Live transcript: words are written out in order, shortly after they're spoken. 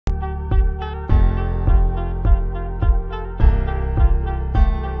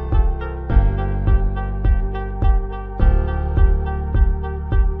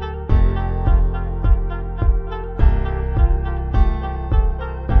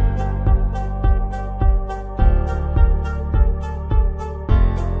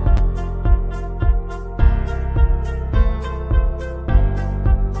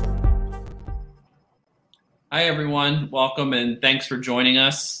everyone. Welcome and thanks for joining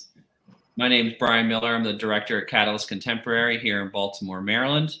us. My name is Brian Miller. I'm the director at Catalyst Contemporary here in Baltimore,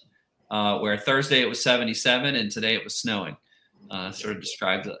 Maryland, where Thursday it was 77 and today it was snowing. Sort of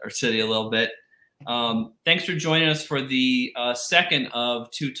describes our city a little bit. Thanks for joining us for the second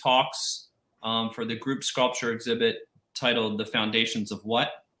of two talks for the group sculpture exhibit titled The Foundations of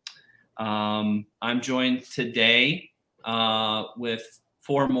What? I'm joined today with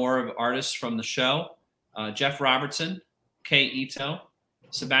four more artists from the show. Geoff Robertson, Kei Ito,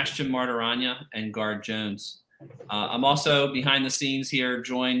 Sebastian Martorana, and Gard Jones. I'm also behind the scenes here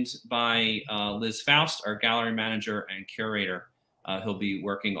joined by Liz Faust, our gallery manager and curator. He'll be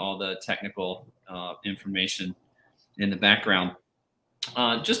working all the technical information in the background.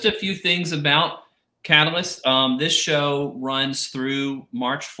 Just a few things about Catalyst. This show runs through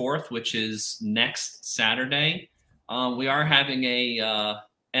March 4th, which is next Saturday. We are having a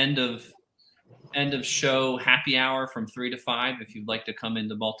end of show happy hour from 3 to 5 if you'd like to come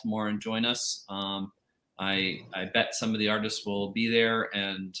into Baltimore and join us. I bet some of the artists will be there,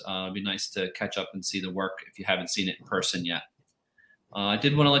 and it'd be nice to catch up and see the work if you haven't seen it in person yet. I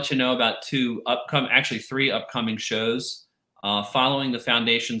did want to let you know about actually three upcoming shows. Following The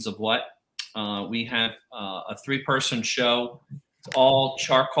Foundations of What? We have a three-person show. It's all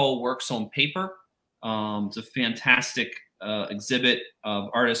charcoal works on paper. It's a fantastic exhibit of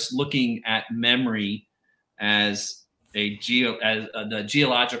artists looking at memory as the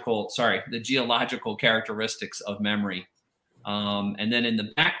geological characteristics of memory. And then in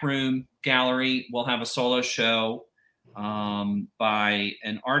the back room gallery, we'll have a solo show by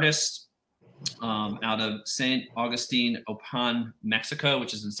an artist out of St. Augustine, Opan, Mexico,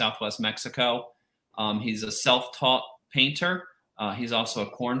 which is in Southwest Mexico. He's a self-taught painter. He's also a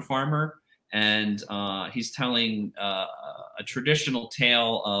corn farmer. And he's telling a traditional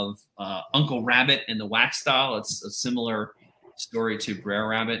tale of Uncle Rabbit in the wax style. It's a similar story to Brer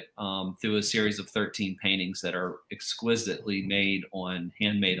Rabbit through a series of 13 paintings that are exquisitely made on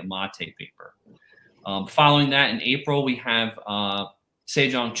handmade amate paper. Following that, in April, we have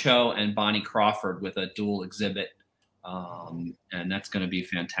Sejong Cho and Bonnie Crawford with a dual exhibit. And that's going to be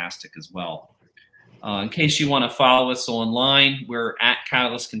fantastic as well. In case you want to follow us online, we're at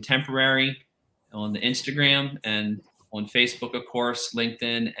Catalyst Contemporary on the Instagram and on Facebook, of course,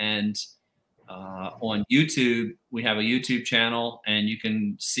 LinkedIn, and on YouTube. We have a YouTube channel, and you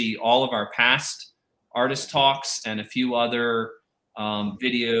can see all of our past artist talks and a few other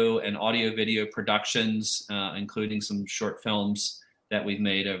video and audio-video productions, including some short films that we've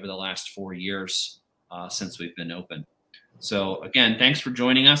made over the last 4 years since we've been open. So again, thanks for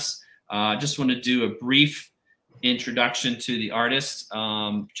joining us. Just want to do a brief introduction to the artist.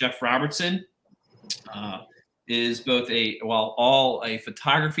 Geoff Robertson is both a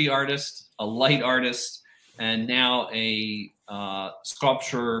photography artist, a light artist, and now a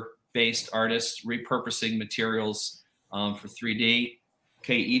sculpture-based artist, repurposing materials for 3D.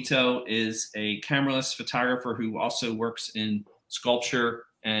 Kei Ito is a cameraless photographer who also works in sculpture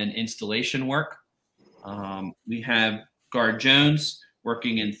and installation work. We have Gard Jones,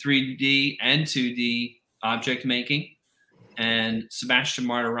 working in 3D and 2D object making, and Sebastian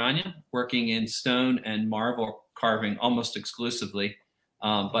Martorana, working in stone and marble carving almost exclusively.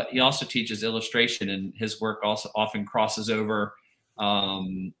 But he also teaches illustration, and his work also often crosses over,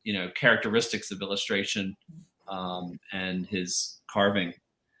 characteristics of illustration and his carving.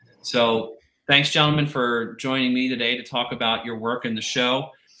 So thanks, gentlemen, for joining me today to talk about your work in the show.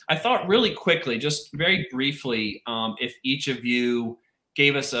 I thought really quickly, just very briefly, if each of you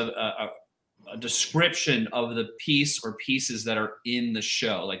gave us a description of the piece or pieces that are in the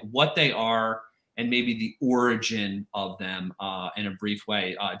show, like what they are and maybe the origin of them in a brief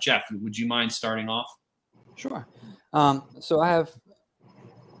way. Geoff, would you mind starting off? Sure. So I have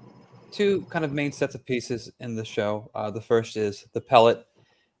two kind of main sets of pieces in the show. The first is the pellet,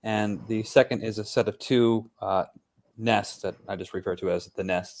 and the second is a set of two nests that I just refer to as the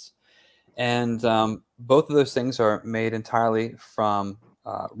nests. And both of those things are made entirely from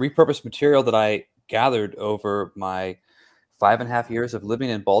repurposed material that I gathered over my 5.5 years of living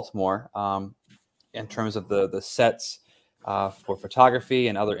in Baltimore, in terms of the sets for photography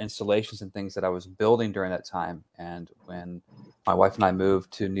and other installations and things that I was building during that time. And when my wife and I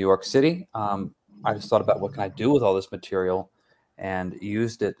moved to New York City, I just thought about what can I do with all this material, and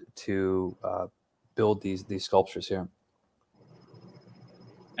used it to build these sculptures here.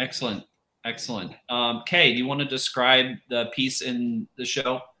 Excellent. Excellent. Kei, do you want to describe the piece in the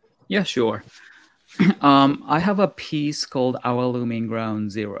show? Yeah, sure. I have a piece called Our Looming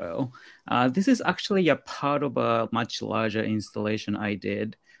Ground Zero. This is actually a part of a much larger installation I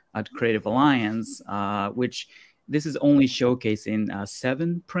did at Creative Alliance, which this is only showcasing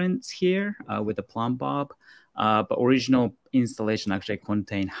 7 prints here with the plumb bob, but original installation actually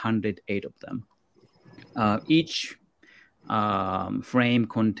contained 108 of them. Each frame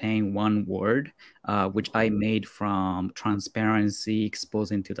contain 1 word, which I made from transparency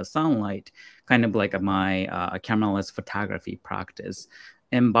exposing to the sunlight, kind of like my cameraless photography practice,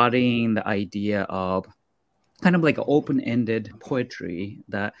 embodying the idea of kind of like an open-ended poetry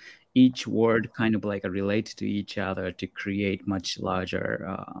that each word kind of like relate to each other to create much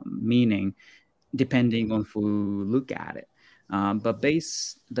larger meaning, depending on who look at it. But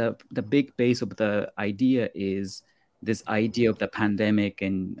the big base of the idea is this idea of the pandemic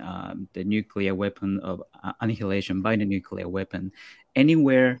and the nuclear weapon of annihilation by the nuclear weapon.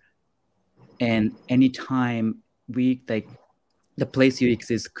 Anywhere and anytime the place you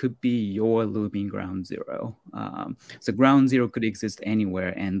exist could be your looming ground zero. So ground zero could exist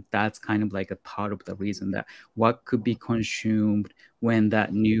anywhere, and that's kind of like a part of the reason that what could be consumed when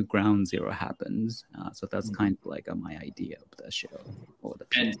that new ground zero happens. So that's kind of like my idea of the show. Or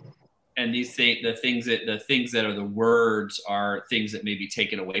the and these the things that are the words are things that may be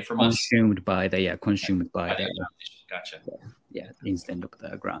taken away from consumed us. By the consumed by the gotcha. Yeah, instead of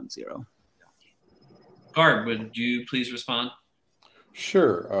the ground zero. Gard, would you please respond?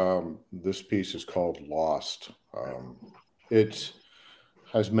 Sure. This piece is called Lost. It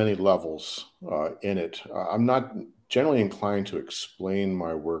has many levels in it. I'm not generally inclined to explain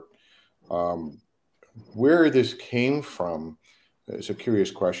my work. Where this came from is a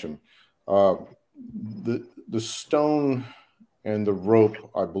curious question. The stone and the rope,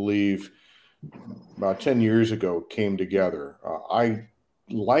 I believe, about 10 years ago came together. I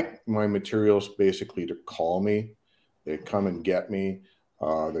like my materials basically to call me. They come and get me,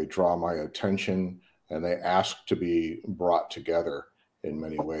 they draw my attention, and they ask to be brought together in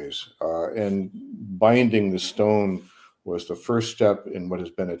many ways. And binding the stone was the first step in what has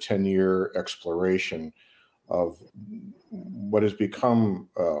been a 10-year exploration of what has become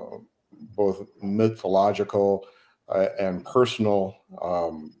both mythological and personal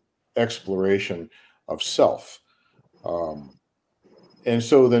exploration of self. And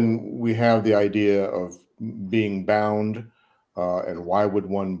so then we have the idea of being bound, and why would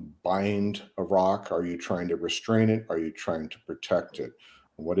one bind a rock? Are you trying to restrain it? Are you trying to protect it?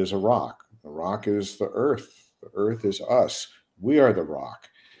 What is a rock? The rock is the earth. The earth is us. We are the rock.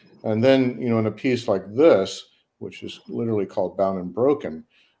 And then, in a piece like this, which is literally called Bound and Broken,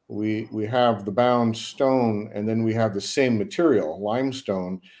 we have the bound stone, and then we have the same material,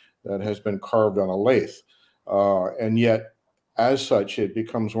 limestone, that has been carved on a lathe. And yet, as such, it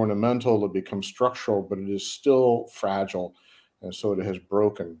becomes ornamental, it becomes structural, but it is still fragile, and so it has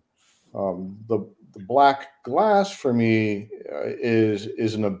broken. The black glass for me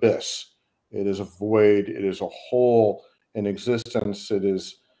is an abyss. It is a void. It is a hole in existence. It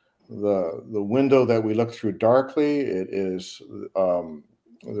is the window that we look through darkly. It is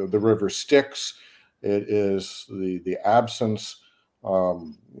the river Styx. It is the absence.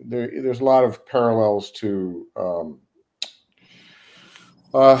 There's a lot of parallels to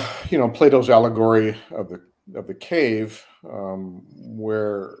Plato's allegory of the cave,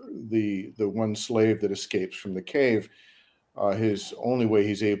 where the one slave that escapes from the cave, his only way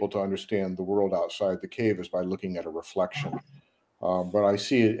he's able to understand the world outside the cave is by looking at a reflection. But I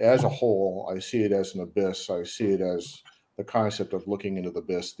see it as a whole. I see it as an abyss. I see it as the concept of looking into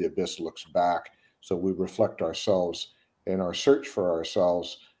the abyss looks back. So we reflect ourselves in our search for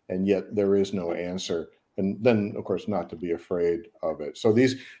ourselves, and yet there is no answer. And then, of course, not to be afraid of it. So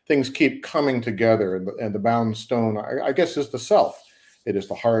these things keep coming together, and the bound stone, I guess, is the self. It is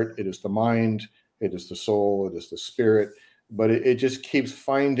the heart, it is the mind, it is the soul, it is the spirit, but it just keeps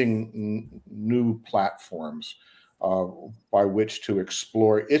finding new platforms by which to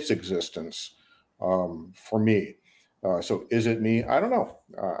explore its existence for me. So is it me? I don't know.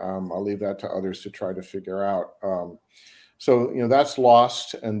 I'll leave that to others to try to figure out. So, that's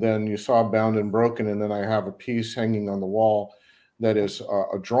Lost. And then you saw Bound and Broken. And then I have a piece hanging on the wall that is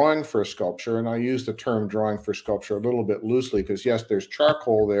a drawing for a sculpture. And I use the term drawing for sculpture a little bit loosely because, yes, there's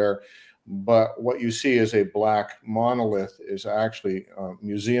charcoal there. But what you see as a black monolith is actually a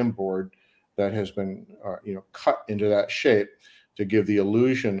museum board that has been, cut into that shape to give the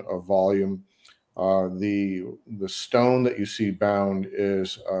illusion of volume. The stone that you see bound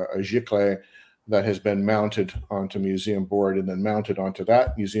is a giclée that has been mounted onto museum board and then mounted onto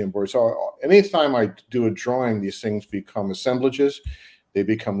that museum board. So anytime I do a drawing, these things become assemblages, they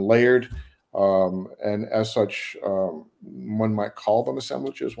become layered. And as such, one might call them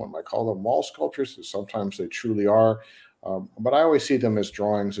assemblages, one might call them wall sculptures. Sometimes they truly are But I always see them as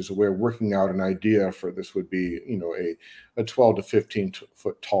drawings as a way of working out an idea for this would be, you know, a 12 to 15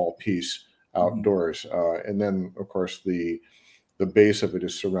 foot tall piece outdoors. And then, of course, the base of it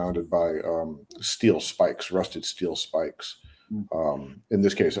is surrounded by steel spikes, rusted steel spikes. In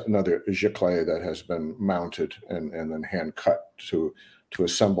this case, another giclée that has been mounted and then hand cut to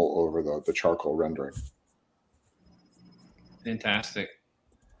assemble over the charcoal rendering. Fantastic.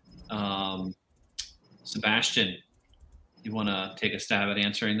 Sebastian, you want to take a stab at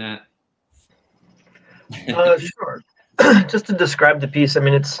answering that? Sure. Just to describe the piece, I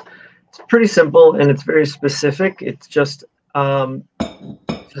mean, it's pretty simple and it's very specific. It's just to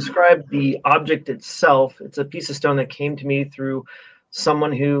describe the object itself. It's a piece of stone that came to me through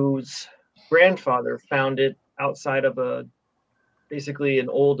someone whose grandfather found it outside of basically an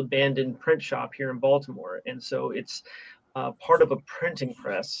old abandoned print shop here in Baltimore. And so it's part of a printing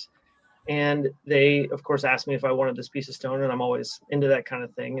press. And they, of course, asked me if I wanted this piece of stone, and I'm always into that kind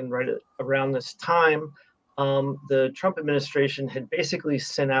of thing. And right around this time, the Trump administration had basically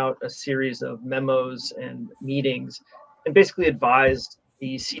sent out a series of memos and meetings and basically advised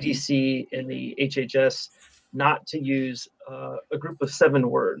the CDC and the HHS not to use a group of 7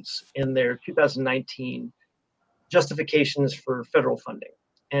 words in their 2019 justifications for federal funding.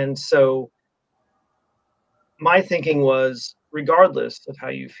 And so my thinking was, regardless of how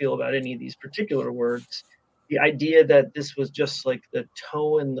you feel about any of these particular words, the idea that this was just like the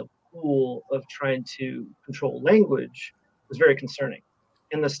toe in the pool of trying to control language was very concerning.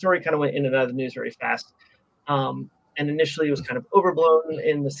 And the story kind of went in and out of the news very fast. And initially it was kind of overblown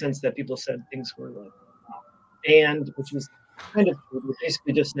in the sense that people said things were like banned, which was kind of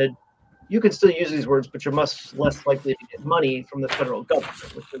basically just said, you can still use these words, but you're much less likely to get money from the federal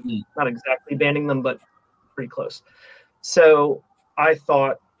government, which is not exactly banning them, but pretty close. So I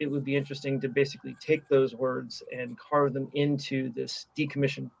thought it would be interesting to basically take those words and carve them into this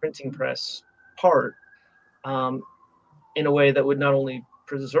decommissioned printing press part in a way that would not only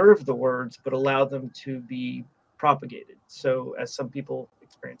preserve the words, but allow them to be propagated. So as some people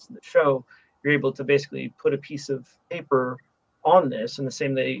experienced in the show, you're able to basically put a piece of paper on this in the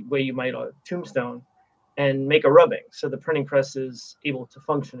same way you might on a tombstone and make a rubbing. So the printing press is able to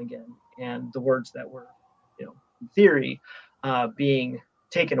function again. And the words that were, you know, in theory, being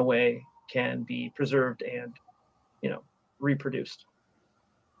taken away can be preserved and, you know, reproduced.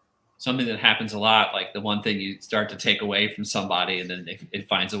 Something that happens a lot, like the one thing you start to take away from somebody and then it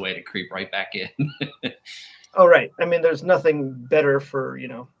finds a way to creep right back in. Oh, right. I mean, there's nothing better for, you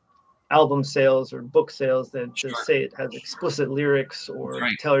know, album sales or book sales than to say it has explicit lyrics or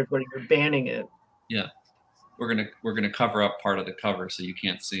tell everybody you're banning it. Yeah. We're gonna cover up part of the cover so you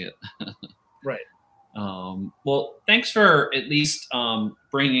can't see it. Right. Well, thanks for at least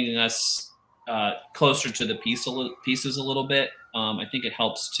bringing us closer to the pieces a little bit. I think it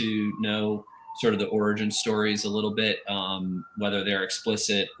helps to know sort of the origin stories a little bit, whether they're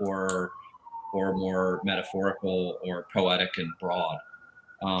explicit or more metaphorical or poetic and broad.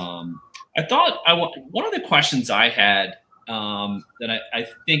 I thought one of the questions I had that I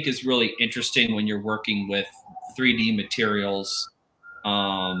think is really interesting when you're working with 3D materials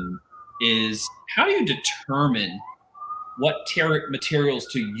is how do you determine what materials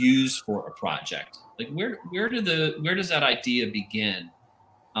to use for a project? Like where does that idea begin?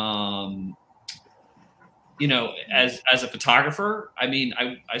 You know, as a photographer, I mean,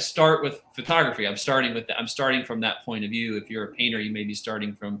 I start with photography. I'm starting from that point of view. If you're a painter, you may be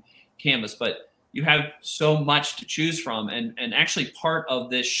starting from canvas, but you have so much to choose from. And actually part of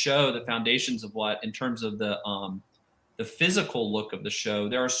this show, the foundations of what, in terms of the physical look of the show,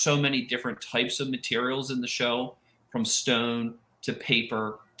 there are so many different types of materials in the show, from stone to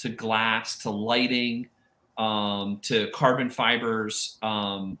paper to glass to lighting to carbon fibers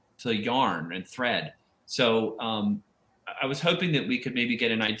to yarn and thread. So I was hoping that we could maybe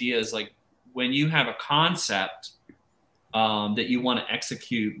get an idea is like when you have a concept that you want to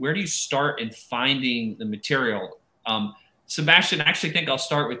execute, where do you start in finding the material? Sebastian, I actually think I'll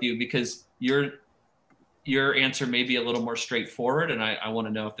start with you because your answer may be a little more straightforward, and I want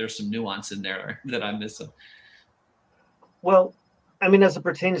to know if there's some nuance in there that I'm missing. Well, I mean, as it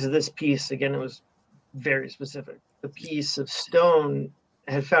pertains to this piece, again, it was very specific. The piece of stone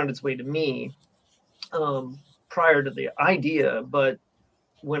had found its way to me prior to the idea, but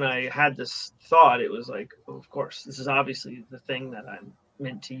when I had this thought, it was like, oh, of course, this is obviously the thing that I'm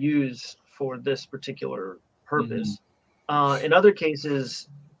meant to use for this particular purpose. Mm-hmm. In other cases,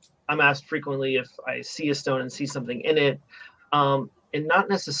 I'm asked frequently if I see a stone and see something in it, and not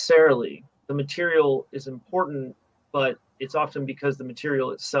necessarily. The material is important, but it's often because the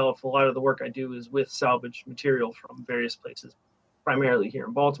material itself, a lot of the work I do is with salvaged material from various places, primarily here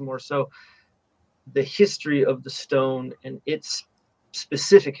in Baltimore. So the history of the stone and its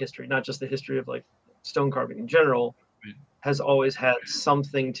specific history, not just the history of like stone carving in general, has always had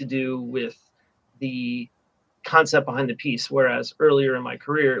something to do with the concept behind the piece. Whereas earlier in my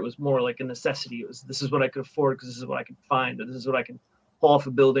career, it was more like a necessity. It was, this is what I could afford because this is what I could find, or this is what I can pull off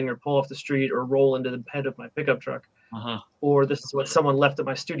a building or pull off the street or roll into the bed of my pickup truck. Or this is what someone left at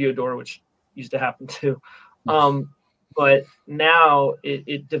my studio door, which used to happen too. But now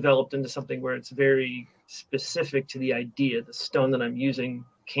it developed into something where it's very specific to the idea. The stone that I'm using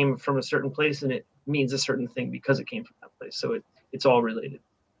came from a certain place, and it means a certain thing because it came from that place. So it's all related.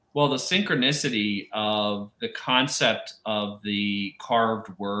 Well, the synchronicity of the concept of the carved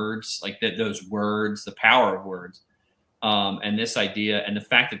words, like those words, the power of words, and this idea, and the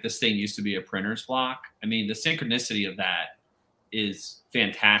fact that this thing used to be a printer's block. I mean, the synchronicity of that is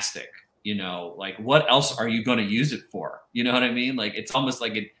fantastic. You know, like what else are you going to use it for? You know what I mean? Like, it's almost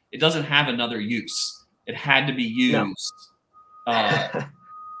like it doesn't have another use. It had to be used. No.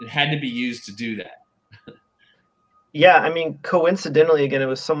 It had to be used to do that. Yeah, I mean, coincidentally, again, it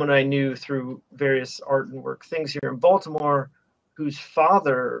was someone I knew through various art and work things here in Baltimore, whose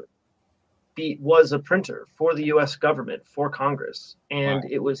father was a printer for the U.S. government, for Congress. And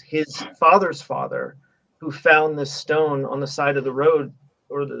it was his father's father who found this stone on the side of the road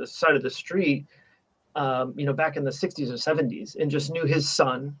or the side of the street, you know, back in the 60s or 70s, and just knew his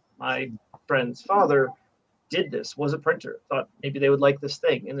son, my friend's father, did this, was a printer, thought maybe they would like this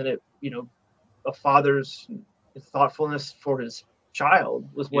thing. And then it, you know, a father's thoughtfulness for his child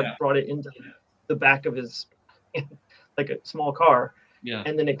was what brought it into the back of his, like a small car. Yeah.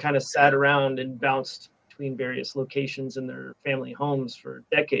 And then it kind of sat around and bounced between various locations in their family homes for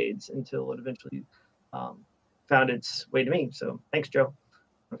decades until it eventually found its way to me. So thanks, Joe,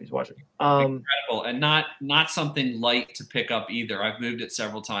 if he's watching. Incredible, and not something light to pick up either. I've moved it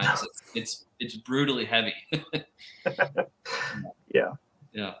several times. It's brutally heavy. Yeah.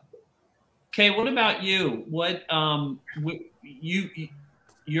 Yeah. Kei, what about you? What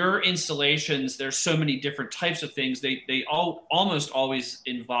your installations? There's so many different types of things. They all almost always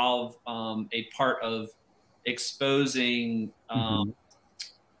involve a part of exposing light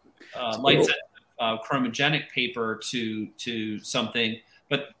chromogenic paper to something,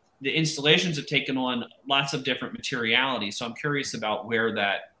 but the installations have taken on lots of different materiality. So I'm curious about where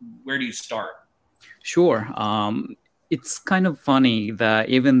do you start? Sure. It's kind of funny that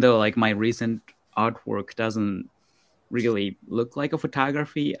even though like my recent artwork doesn't really look like a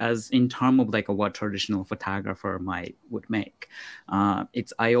photography as in terms of like what traditional photographer would make,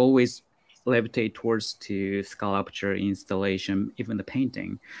 I always levitate towards to sculpture, installation, even the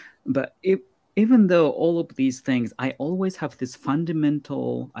painting. But even though all of these things, I always have this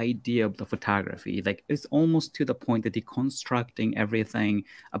fundamental idea of the photography. Like it's almost to the point that deconstructing everything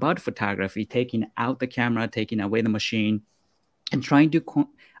about photography, taking out the camera, taking away the machine, and trying to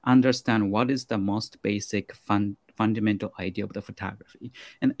understand what is the most basic fundamental idea of the photography.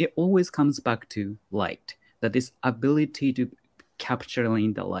 And it always comes back to light, that this ability to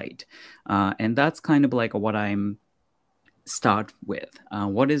capturing the light. And that's kind of like what I'm start with.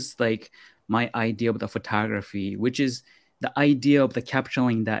 What is like my idea of the photography, which is the idea of the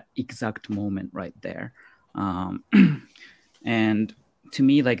capturing that exact moment right there. And to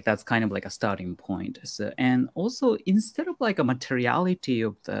me, like that's kind of like a starting point. So, and also instead of like a materiality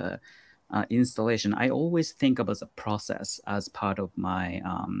of the installation, I always think of as a process as part of my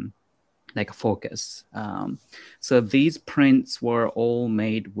like focus. So these prints were all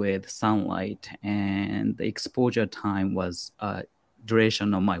made with sunlight, and the exposure time was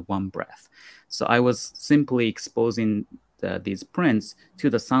duration of my one breath. So I was simply exposing these prints to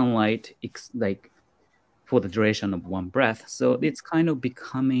the sunlight like for the duration of one breath. So it's kind of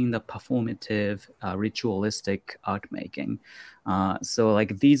becoming the performative, ritualistic art making. So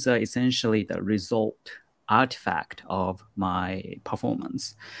like these are essentially the result artifact of my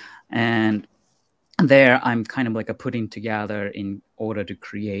performance. And there I'm kind of like putting together in order to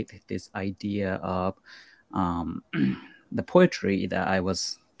create this idea of the poetry that I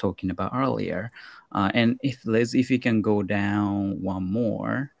was talking about earlier. And if you can go down one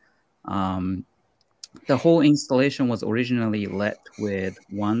more, the whole installation was originally lit with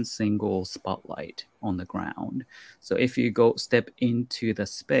one single spotlight on the ground. So if you step into the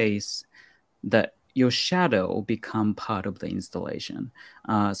space, your shadow become part of the installation.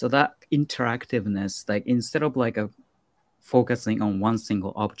 So that interactiveness, like instead of like focusing on one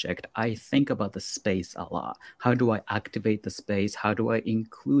single object, I think about the space a lot. How do I activate the space? How do I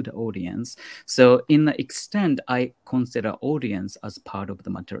include the audience? So in the extent, I consider audience as part of the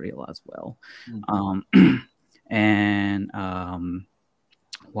material as well. And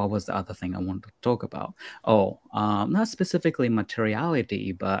what was the other thing I wanted to talk about? Oh, not specifically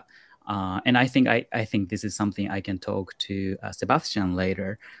materiality, but and I think this is something I can talk to Sebastian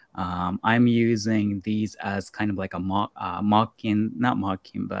later. I'm using these as kind of like a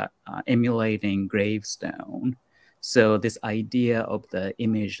emulating gravestone. So this idea of the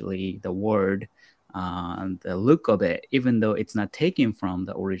imagery, the word, the look of it, even though it's not taken from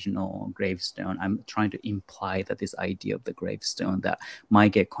the original gravestone, I'm trying to imply that this idea of the gravestone that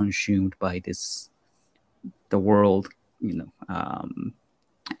might get consumed by the world,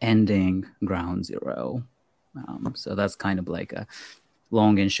 ending ground zero. So that's kind of like a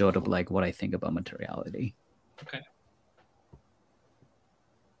long and short of like what I think about materiality. Okay.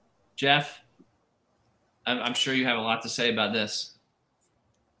 Geoff, I'm sure you have a lot to say about this.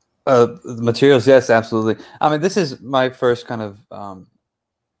 The materials, yes, absolutely. I mean, this is my first kind of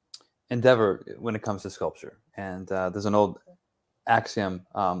endeavor when it comes to sculpture. And there's an old axiom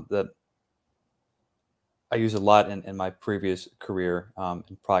that I use a lot in my previous career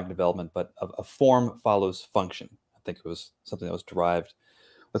in product development, but a form follows function. I think it was something that was derived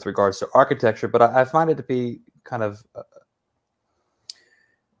with regards to architecture, but I find it to be kind of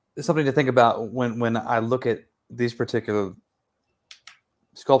something to think about when I look at these particular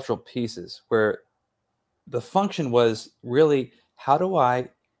sculptural pieces, where the function was really, how do I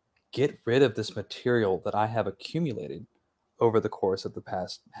get rid of this material that I have accumulated over the course of the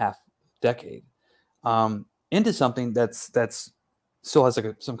past half decade into something that's still has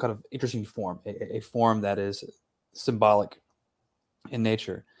like some kind of interesting form, a form that is symbolic in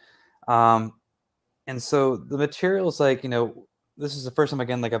nature. And so the materials, like, this is the first time,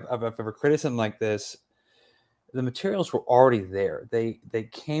 again, like I've ever created something like this. The materials were already there. They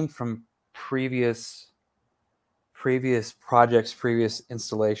came from previous projects, previous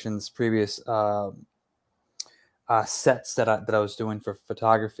installations, previous sets that I was doing for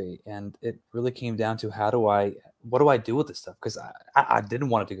photography, and it really came down to what do I do with this stuff? Because I didn't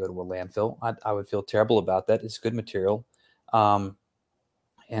want it to go to a landfill. I would feel terrible about that. It's good material, and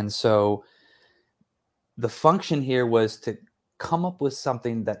so the function here was to come up with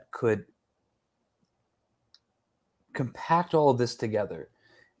something that could compact all of this together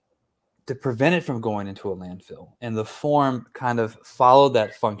to prevent it from going into a landfill. And the form kind of followed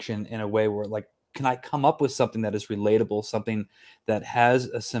that function in a way where, like, can I come up with something that is relatable, something that has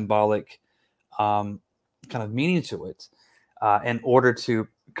a symbolic kind of meaning to it in order to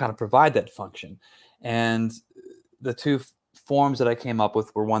kind of provide that function? And the two forms that I came up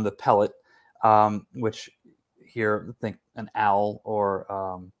with were, one, the pellet, which here, I think an owl or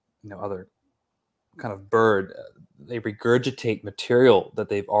other kind of bird, they regurgitate material that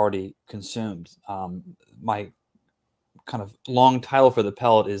they've already consumed. My kind of long title for the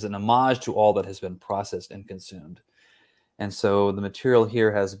pellet is an homage to all that has been processed and consumed. And so the material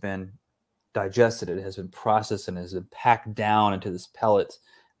here has been digested, it has been processed, and has been packed down into this pellet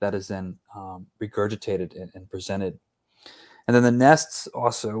that is then regurgitated and presented. And then the nests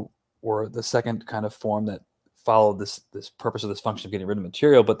also were the second kind of form that followed this purpose of this function of getting rid of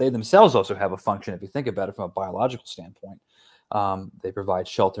material, but they themselves also have a function, if you think about it from a biological standpoint. They provide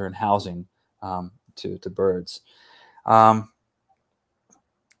shelter and housing to birds. And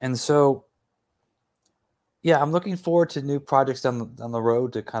so, yeah, I'm looking forward to new projects down the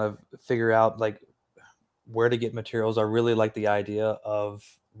road to kind of figure out, like, where to get materials. I really like the idea of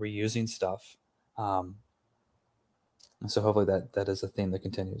reusing stuff. And so hopefully that is a theme that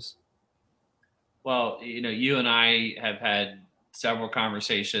continues. Well, you and I have had several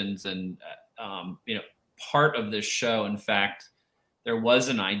conversations, and part of this show, in fact, there was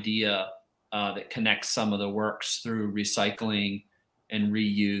an idea that connects some of the works through recycling and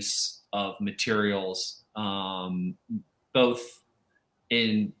reuse of materials, both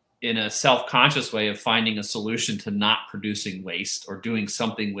in a self-conscious way of finding a solution to not producing waste or doing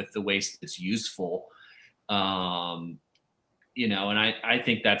something with the waste that's useful. And I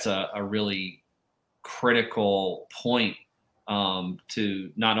think that's a really critical point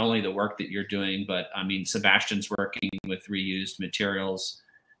to not only the work that you're doing, but I mean, Sebastian's working with reused materials,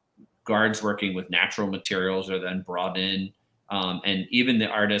 Gard's working with natural materials are then brought in, and even the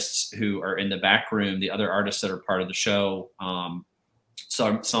artists who are in the back room, the other artists that are part of the show.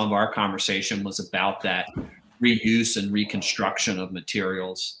 So some of our conversation was about that reuse and reconstruction of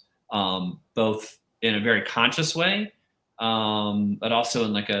materials, both in a very conscious way, but also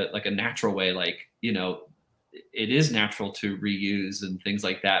in like a natural way, like, it is natural to reuse and things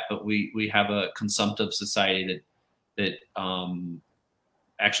like that, but we have a consumptive society that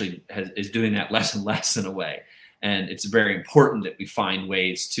actually is doing that less and less in a way. And it's very important that we find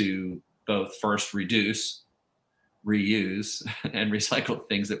ways to both first reduce, reuse, and recycle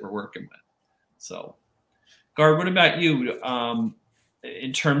things that we're working with. So, Gard, what about you?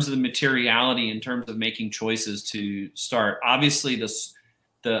 In terms of the materiality, in terms of making choices to start, obviously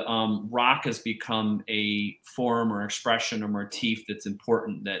the rock has become a form or expression or motif that's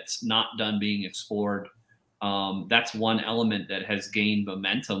important, that's not done being explored. That's one element that has gained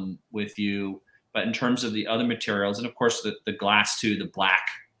momentum with you. But in terms of the other materials, and of course the glass too, the black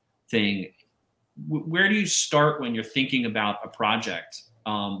thing, where do you start when you're thinking about a project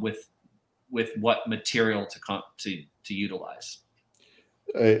with what material to utilize?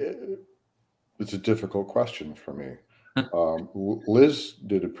 It's a difficult question for me. Liz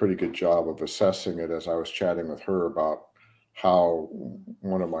did a pretty good job of assessing it as I was chatting with her about how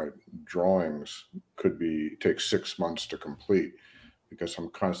one of my drawings could take 6 months to complete, because I'm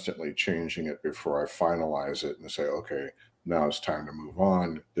constantly changing it before I finalize it and say, okay, now it's time to move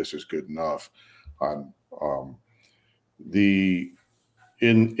on. This is good enough.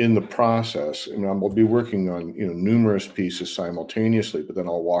 In the process, and I'll be working on numerous pieces simultaneously, but then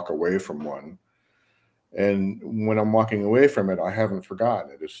I'll walk away from one. And when I'm walking away from it, I haven't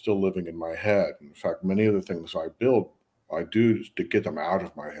forgotten it. It's still living in my head. In fact, many of the things I build, I do to get them out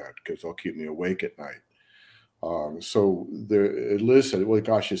of my head because they'll keep me awake at night. So Liz said, well,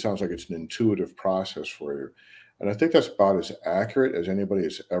 gosh, it sounds like it's an intuitive process for you. And I think that's about as accurate as anybody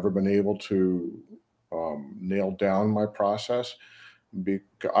has ever been able to nail down my process. I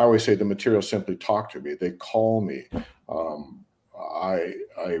always say the materials simply talk to me. They call me. I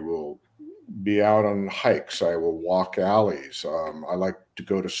will be out on hikes. I will walk alleys. I like to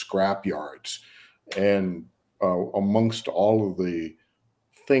go to scrap yards. And amongst all of the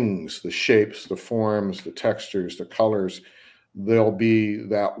things, the shapes, the forms, the textures, the colors, there'll be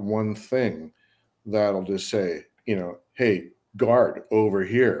that one thing that'll just say, hey, Gard, over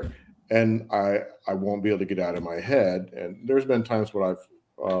here. And I won't be able to get out of my head. And there's been times when I've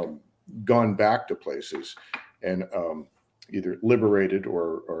gone back to places and either liberated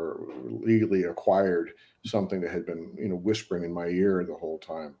or legally acquired something that had been, whispering in my ear the whole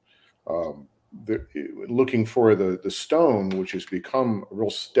time. Looking for the stone, which has become a real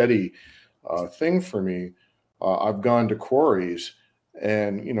steady thing for me. I've gone to quarries,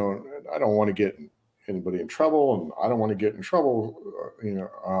 and I don't want to get anybody in trouble, and I don't want to get in trouble.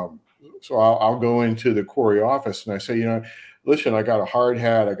 So I'll go into the quarry office and I say, listen, I got a hard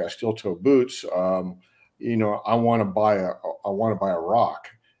hat, I got steel toe boots. I want to buy a rock.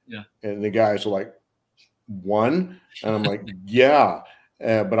 Yeah. And the guys are like, one, and I'm like, yeah.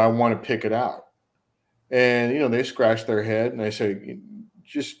 But I want to pick it out. And, they scratch their head and I say,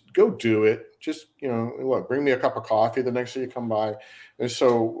 just go do it. Just, bring me a cup of coffee the next day you come by. And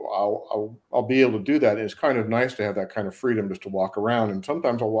so I'll be able to do that. And it's kind of nice to have that kind of freedom just to walk around. And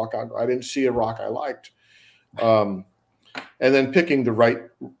sometimes I'll walk out, I didn't see a rock I liked. And then picking the right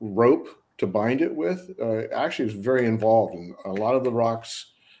rope to bind it with actually is very involved. And a lot of the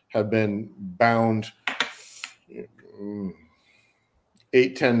rocks have been bound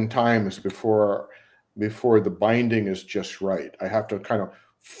 8-10 times before the binding is just right. I have to kind of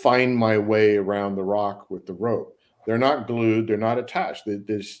find my way around the rock with the rope. They're not glued, they're not attached. It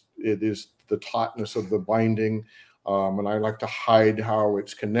is the tautness of the binding, and I like to hide how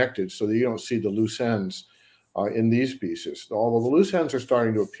it's connected so that you don't see the loose ends in these pieces. Although the loose ends are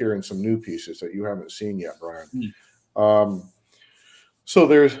starting to appear in some new pieces that you haven't seen yet, Brian. So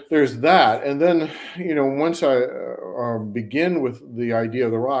there's that. And then, once I begin with the idea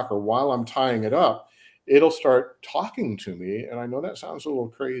of the rock, or while I'm tying it up, it'll start talking to me. And I know that sounds a little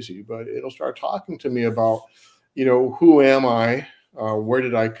crazy, but it'll start talking to me about, who am I? Where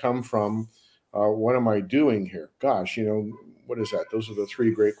did I come from? What am I doing here? Gosh, what is that? Those are the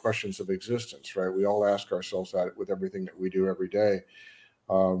three great questions of existence, right? We all ask ourselves that with everything that we do every day.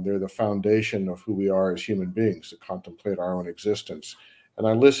 They're the foundation of who we are as human beings, to contemplate our own existence. And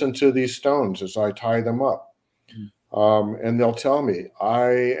I listen to these stones as I tie them up. And they'll tell me,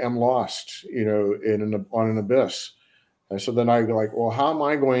 I am lost, on an abyss. And so then I go like, well, how am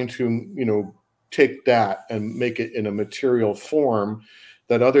I going to, take that and make it in a material form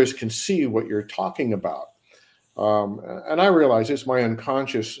that others can see what you're talking about? And I realize it's my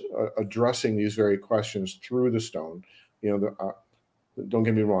unconscious addressing these very questions through the stone. Don't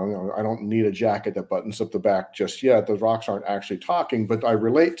get me wrong, I don't need a jacket that buttons up the back just yet. The rocks aren't actually talking, but I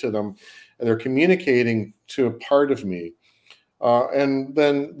relate to them, and they're communicating to a part of me. And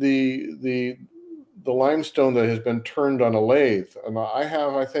then the the limestone that has been turned on a lathe. And I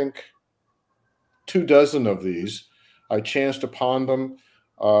have, I think, 24 of these. I chanced upon them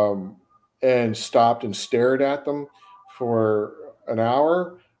and stopped and stared at them for an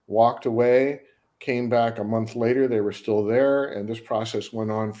hour, walked away, came back a month later. They were still there. And this process went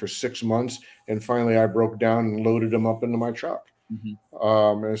on for 6 months. And finally, I broke down and loaded them up into my truck.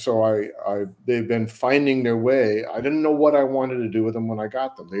 And so they've been finding their way. I didn't know what I wanted to do with them when I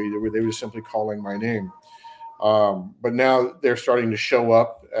got them. They were simply calling my name. But now they're starting to show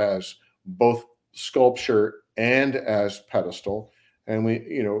up as both sculpture and as pedestal. And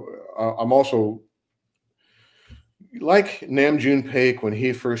I'm also like Nam June Paik when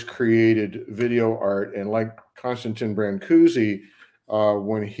he first created video art, and like Konstantin Brancusi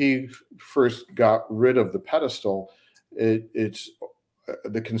when he first got rid of the pedestal. It's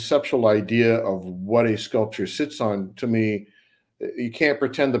the conceptual idea of what a sculpture sits on. To me, you can't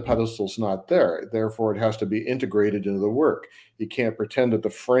pretend the pedestal's not there. Therefore, it has to be integrated into the work. You can't pretend that the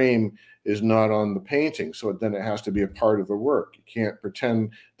frame is not on the painting, so then it has to be a part of the work. You can't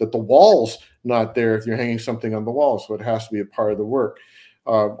pretend that the wall's not there if you're hanging something on the wall, so it has to be a part of the work.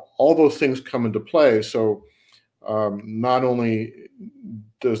 All those things come into play. So not only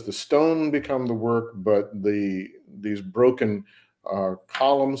does the stone become the work, but these broken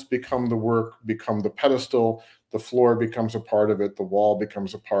columns become the work, become the pedestal. The floor becomes a part of it. The wall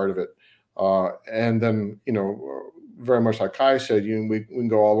becomes a part of it. And then, very much like Kai said, we can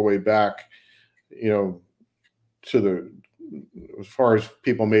go all the way back, to as far as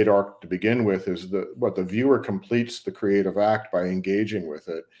people made art to begin with, is what the viewer completes the creative act by engaging with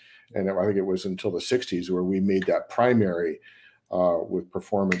it. And I think it was until the 60s where we made that primary with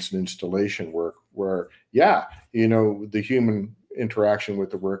performance and installation work, where, the human interaction with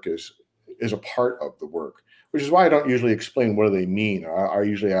the work is a part of the work, which is why I don't usually explain what do they mean. I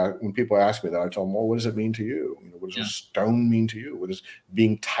usually, when people ask me that, I tell them, well, what does it mean to you? What does a stone mean to you? What does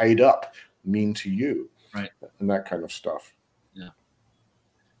being tied up mean to you? Right. And that kind of stuff. Yeah.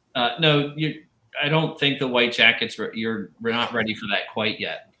 No, I don't think the white jackets, we're not ready for that quite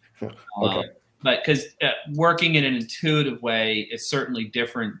yet. Okay. But because working in an intuitive way is certainly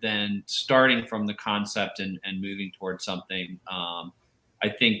different than starting from the concept and moving towards something. I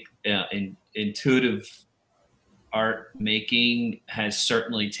think intuitive art making has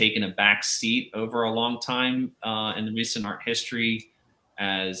certainly taken a back seat over a long time in the recent art history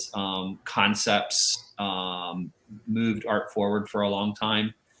as concepts moved art forward for a long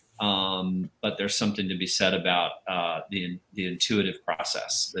time. But there's something to be said about the intuitive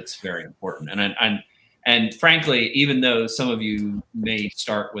process that's very important. And frankly, even though some of you may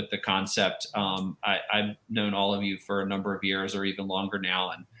start with the concept, I've known all of you for a number of years or even longer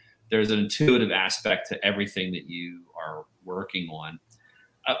now, and there's an intuitive aspect to everything that you are working on.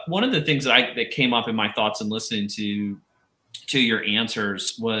 One of the things that came up in my thoughts and listening to your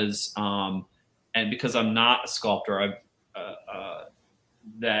answers was, and because I'm not a sculptor,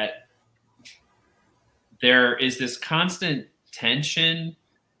 that there is this constant tension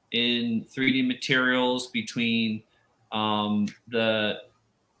in 3D materials between the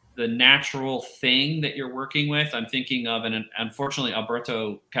natural thing that you're working with. I'm thinking of, and unfortunately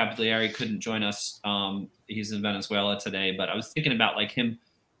Alberto Cavalieri couldn't join us. He's in Venezuela today, but I was thinking about like him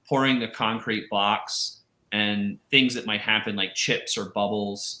pouring the concrete blocks and things that might happen like chips or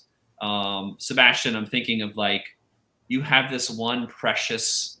bubbles. Sebastian, I'm thinking of like, you have this one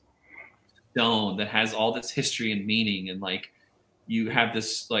precious stone that has all this history and meaning, and like you have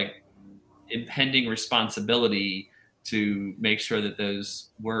this like impending responsibility to make sure that those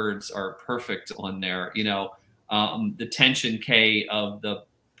words are perfect on there. The tension, Kei, of the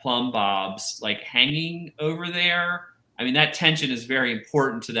plumb bobs like hanging over there. I mean, that tension is very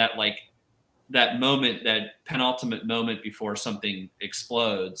important to that, like that moment, that penultimate moment before something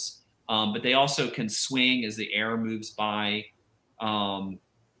explodes. But they also can swing as the air moves by.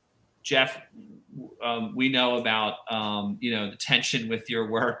 Geoff, we know about the tension with your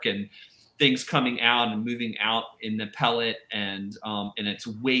work and things coming out and moving out in the pellet and its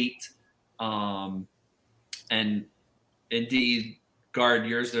weight. And indeed, Gard,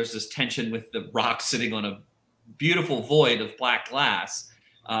 yours, there's this tension with the rock sitting on a beautiful void of black glass.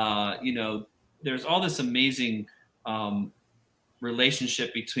 There's all this amazing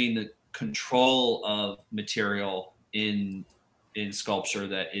relationship between the control of material in sculpture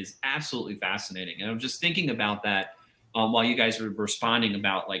that is absolutely fascinating. And I'm just thinking about that while you guys were responding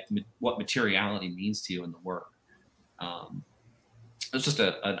about like what materiality means to you in the work. It's just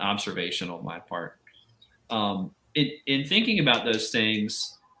an observation on my part. In thinking about those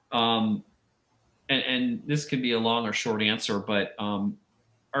things, and this can be a long or short answer, but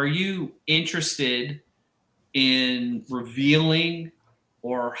are you interested in revealing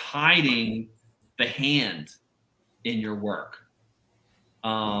or hiding the hand in your work?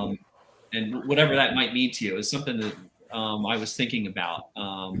 And whatever that might mean to you is something that I was thinking about.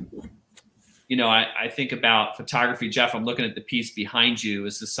 You know, I think about photography. Geoff, I'm looking at the piece behind you.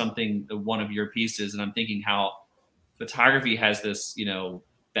 Is this something, one of your pieces? And I'm thinking how photography has this, you know,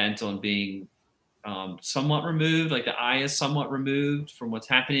 bent on being somewhat removed, like the eye is somewhat removed from what's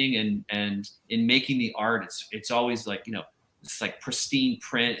happening. And in making the art, it's always like, you know, it's like pristine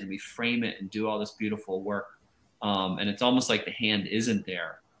print, and we frame it and do all this beautiful work. And it's almost like the hand isn't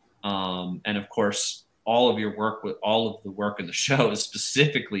there. And of course, all of your work with all of the work in the show is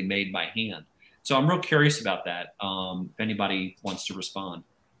specifically made by hand. So I'm real curious about that. If anybody wants to respond.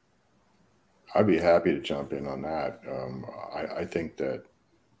 I'd be happy to jump in on that. I think that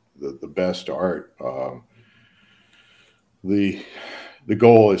the best art, the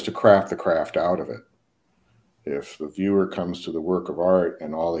goal is to craft the craft out of it. If the viewer comes to the work of art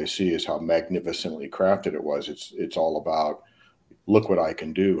and all they see is how magnificently crafted it was, it's all about, look what I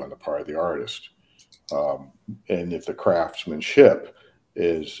can do on the part of the artist. And if the craftsmanship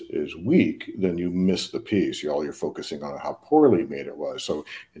is weak, then you miss the piece. You're focusing on how poorly made it was. So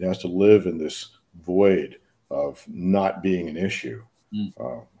it has to live in this void of not being an issue.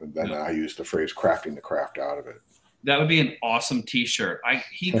 And then I use the phrase crafting the craft out of it. That would be an awesome t-shirt.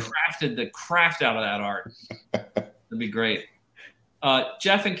 He crafted the craft out of that art. That'd be great.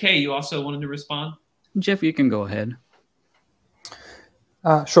 Geoff and Kei, you also wanted to respond? Geoff, you can go ahead.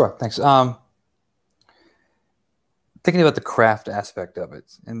 Sure, thanks. Thinking about the craft aspect of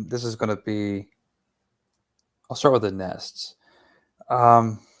it, and this is going to be, I'll start with the nests.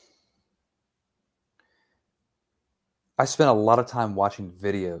 I spent a lot of time watching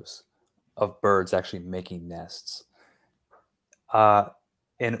videos of birds actually making nests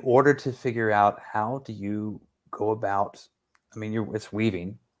in order to figure out how do you go about, I mean, it's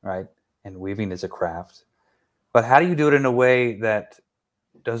weaving, right? And weaving is a craft, but how do you do it in a way that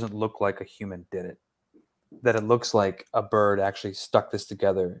doesn't look like a human did it? That it looks like a bird actually stuck this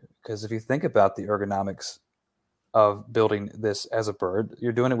together. Because if you think about the ergonomics of building this as a bird,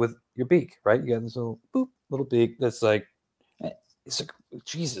 you're doing it with your beak, right? You got this little boop, little beak that's like, it's like,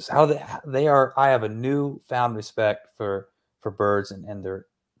 Jesus, how they are. I have a newfound respect for birds and their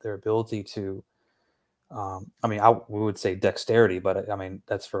ability to, I mean, we would say dexterity, but I mean,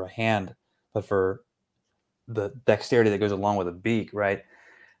 that's for a hand, but for the dexterity that goes along with a beak, right?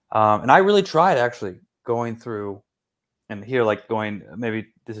 And I really tried actually going through, and here, like maybe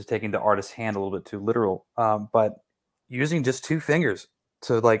this is taking the artist's hand a little bit too literal, but using just 2 fingers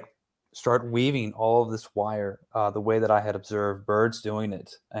to like start weaving all of this wire the way that I had observed birds doing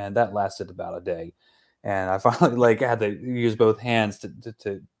it. And that lasted about a day. And I finally like had to use both hands to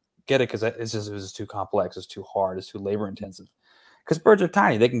get it, because it was just too complex, it's too hard, it's too labor intensive. Because birds are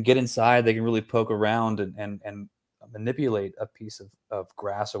tiny, they can get inside, they can really poke around and manipulate a piece of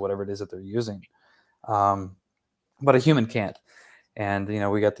grass or whatever it is that they're using. But a human can't. And you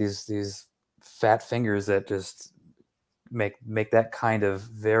know, we got these fat fingers that just make that kind of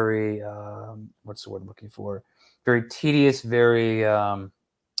very what's the word I'm looking for? Very tedious, very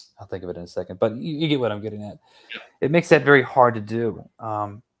I'll think of it in a second, but you get what I'm getting at. It makes that very hard to do.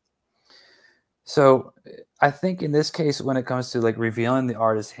 So I think in this case, when it comes to like revealing the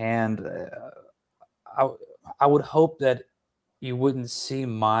artist's hand, I would hope that you wouldn't see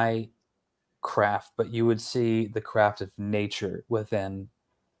my craft, but you would see the craft of nature within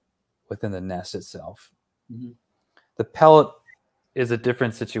the nest itself. Mm-hmm. The pellet is a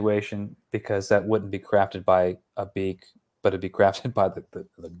different situation, because that wouldn't be crafted by a beak, but it'd be crafted by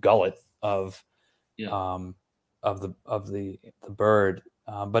the gullet of the bird.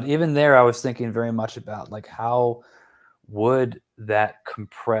 But even there, I was thinking very much about like how would that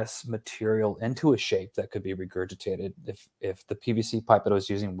compress material into a shape that could be regurgitated if the PVC pipe that I was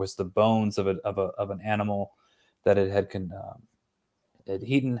using was the bones of an animal that it had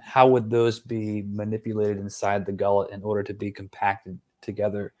eaten. How would those be manipulated inside the gullet in order to be compacted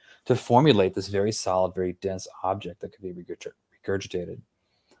together to formulate this very solid, very dense object that could be regurgitated?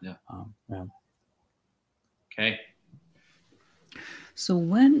 Yeah. Yeah. Okay. So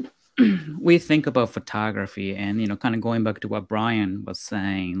when we think about photography, and you know, kind of going back to what Brian was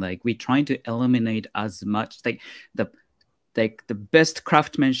saying, like we're trying to eliminate as much, like the best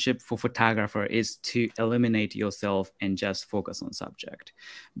craftsmanship for photographer is to eliminate yourself and just focus on subject.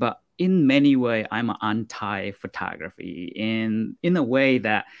 But in many ways, I'm anti-photography in a way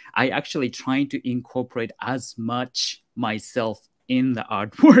that I actually trying to incorporate as much myself in the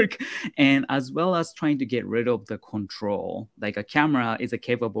artwork, and as well as trying to get rid of the control. Like a camera is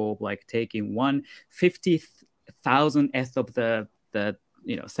capable of like taking 1/50,000th of the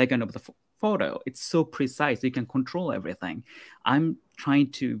second of the photo. It's so precise, you can control everything. I'm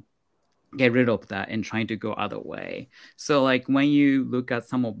trying to get rid of that and trying to go other way. So like when you look at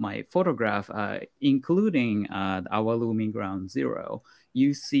some of my photograph, including the Awalumi Ground Zero,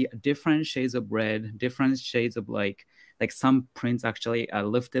 you see different shades of red, different shades of like some prints actually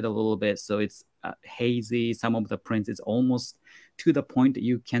lifted a little bit, so it's hazy. Some of the prints is almost to the point that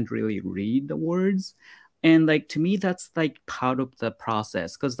you can't really read the words. And like to me, that's like part of the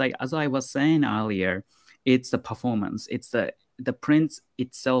process, because like as I was saying earlier, it's the performance. It's the print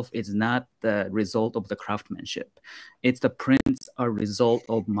itself is not the result of the craftsmanship. It's the prints are result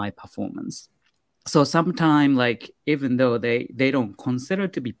of my performance. So sometimes, like, even though they don't consider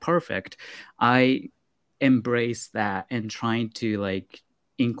to be perfect, I embrace that and trying to like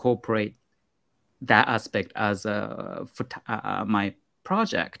incorporate that aspect as my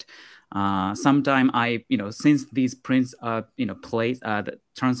project. Sometime I, since these prints are, placed, the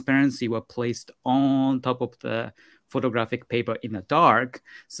transparency were placed on top of the photographic paper in the dark.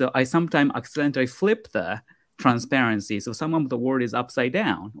 So I sometimes accidentally flip the transparency. So some of the word is upside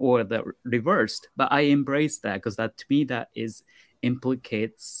down or the reversed, but I embrace that because that to me, that is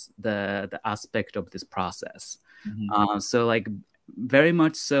implicates the aspect of this process. Mm-hmm. So like very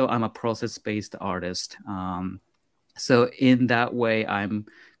much so, I'm a process-based artist. So in that way, I'm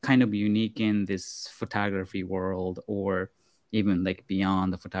kind of unique in this photography world, or even like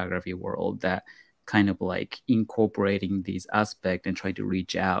beyond the photography world, that kind of like incorporating these aspects and try to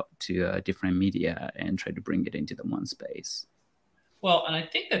reach out to different media and try to bring it into the one space. Well, and I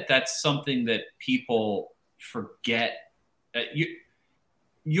think that that's something that people forget.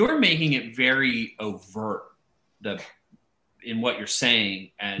 You're making it very overt in what you're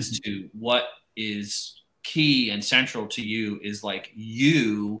saying as to what is key and central to you is like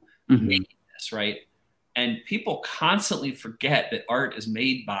you making this, right? And people constantly forget that art is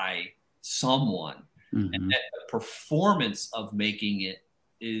made by someone, and that the performance of making it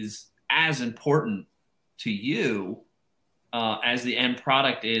is as important to you as the end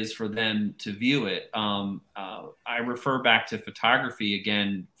product is for them to view it. I refer back to photography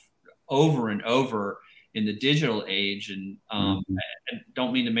again over and over in the digital age, and I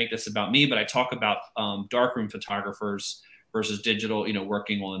don't mean to make this about me, but I talk about darkroom photographers versus digital,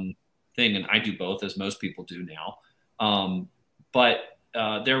 working on thing, and I do both, as most people do now. But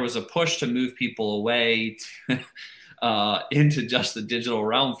there was a push to move people away into just the digital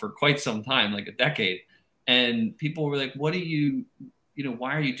realm for quite some time, like a decade. And people were like, what do you,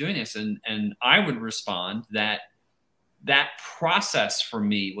 why are you doing this? And I would respond that process for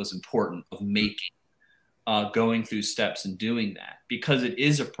me was important, of making, going through steps and doing that, because it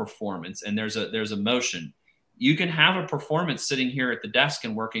is a performance and there's a motion. You can have a performance sitting here at the desk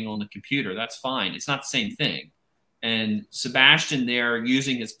and working on the computer. That's fine. It's not the same thing. And Sebastian there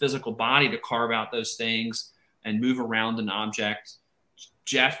using his physical body to carve out those things and move around an object.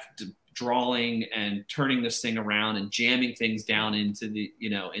 Geoff drawing and turning this thing around and jamming things down into the,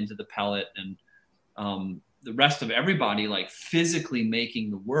 into the pellet, and the rest of everybody like physically making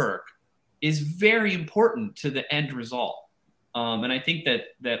the work is very important to the end result. And I think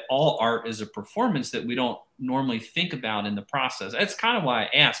that all art is a performance that we don't normally think about in the process. That's kind of why I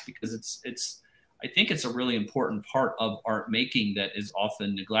asked, because I think it's a really important part of art making that is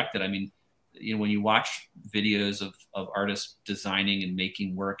often neglected. I mean, when you watch videos of artists designing and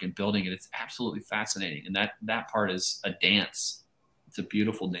making work and building it, it's absolutely fascinating. And that part is a dance. It's a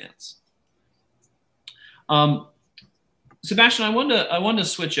beautiful dance. Sebastian, I want to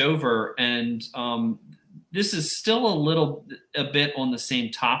switch over, and this is still a bit on the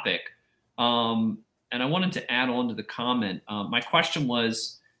same topic. And I wanted to add on to the comment. My question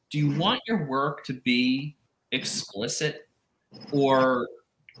was, do you want your work to be explicit, or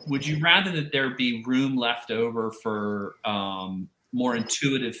would you rather that there be room left over for more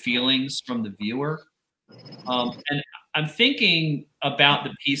intuitive feelings from the viewer? And I'm thinking about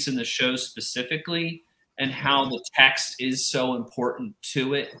the piece in the show specifically and how the text is so important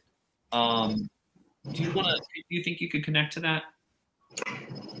to it. Do you think you could connect to that?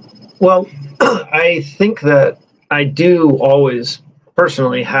 Well, I think that I do always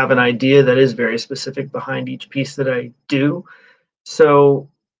personally have an idea that is very specific behind each piece that I do. So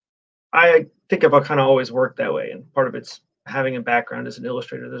I think I've kind of always worked that way. And part of it's having a background as an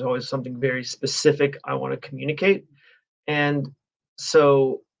illustrator. There's always something very specific I want to communicate. And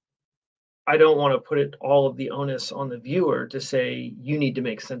so I don't want to put all of the onus on the viewer to say, you need to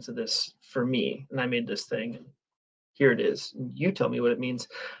make sense of this for me. And I made this thing, and here it is. You tell me what it means.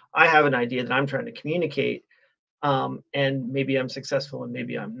 I have an idea that I'm trying to communicate, and maybe I'm successful and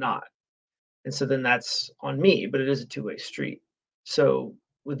maybe I'm not. And so then that's on me, but it is a two-way street. So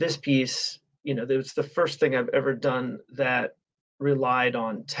with this piece, you know, it was the first thing I've ever done that relied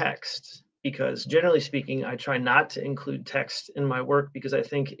on text, because generally speaking, I try not to include text in my work because I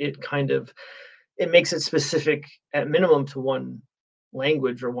think it makes it specific at minimum to one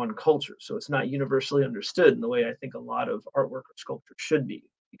language or one culture. So it's not universally understood in the way I think a lot of artwork or sculpture should be.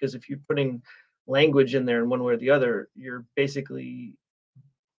 Because if you're putting language in there in one way or the other, you're basically,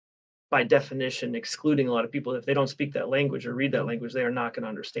 by definition, excluding a lot of people. If they don't speak that language or read that language, they are not going to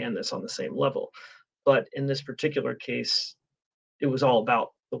understand this on the same level. But in this particular case, it was all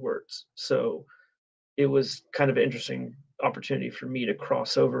about the words. So it was kind of an interesting opportunity for me to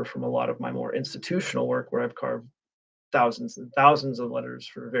cross over from a lot of my more institutional work, where I've carved thousands and thousands of letters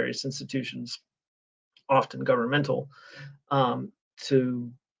for various institutions, often governmental,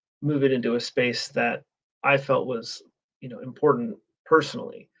 to move it into a space that I felt was, you know, important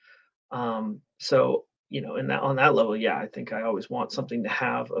personally. So, you know, on that level, yeah, I think I always want something to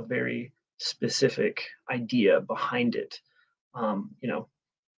have a very specific idea behind it, you know,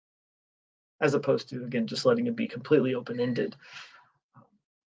 as opposed to, again, just letting it be completely open-ended.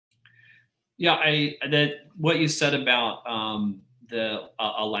 Yeah, that what you said about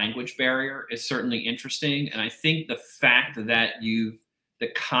a language barrier is certainly interesting, and I think the fact that the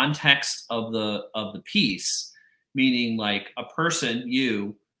context of the piece, meaning like a person,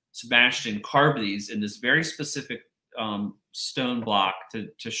 you, Sebastian, carved these in this very specific stone block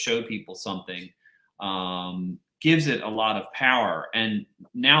to show people something, gives it a lot of power. And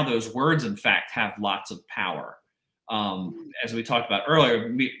now those words, in fact, have lots of power. As we talked about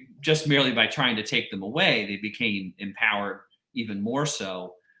earlier, just merely by trying to take them away, they became empowered even more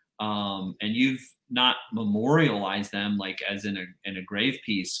so. And you've not memorialized them like as in a grave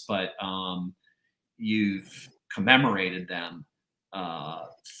piece, but you've commemorated them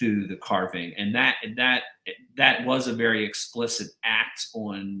through the carving, and that was a very explicit act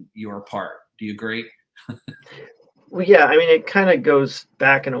on your part. Do you agree? Well, yeah, I mean, it kind of goes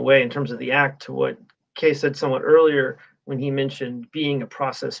back in a way in terms of the act to what Kei said somewhat earlier when he mentioned being a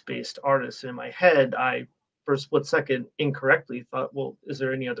process-based artist. In my head, I, for a split second, incorrectly thought, well, is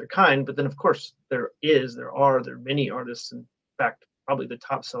there any other kind? But then, of course, there are many artists. In fact, probably the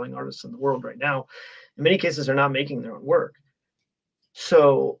top-selling artists in the world right now, in many cases, are not making their own work.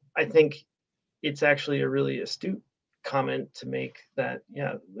 So I think it's actually a really astute comment to make that,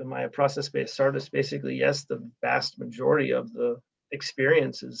 yeah, am I a process-based artist? Basically, yes, the vast majority of the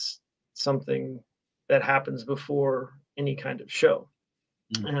experience is something that happens before any kind of show.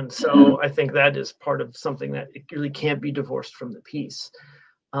 And so I think that is part of something that it really can't be divorced from the piece.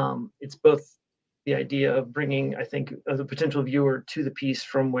 It's both the idea of bringing, I think, the potential viewer to the piece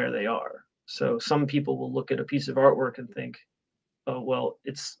from where they are. So some people will look at a piece of artwork and think, oh, well,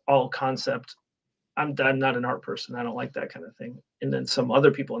 it's all concept. I'm not an art person. I don't like that kind of thing. And then some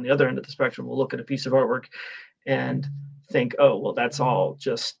other people on the other end of the spectrum will look at a piece of artwork and think, oh, well, that's all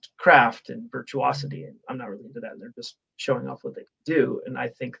just craft and virtuosity, and I'm not really into that. And they're just showing off what they can do. And I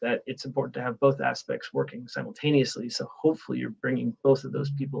think that it's important to have both aspects working simultaneously. So hopefully you're bringing both of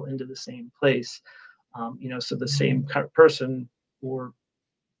those people into the same place, you know, so the same kind of person or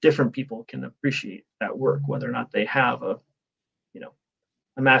different people can appreciate that work, whether or not they have a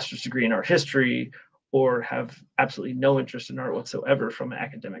master's degree in art history or have absolutely no interest in art whatsoever from an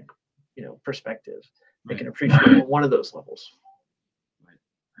academic, you know, perspective. They can appreciate it at one of those levels.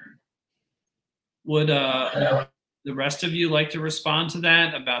 Would the rest of you like to respond to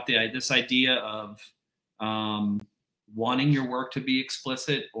that about this idea of wanting your work to be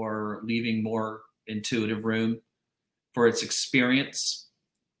explicit or leaving more intuitive room for its experience?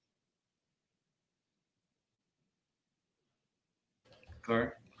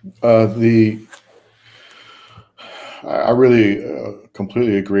 Gard? I really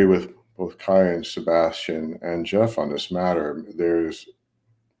completely agree with both Kei and Sebastian and Geoff on this matter.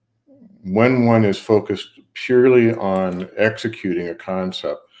 When one is focused purely on executing a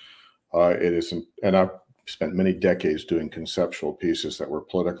concept, it isn't, and I've spent many decades doing conceptual pieces that were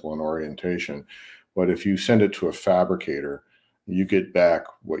political in orientation, but if you send it to a fabricator, you get back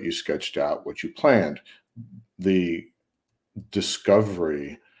what you sketched out, what you planned. The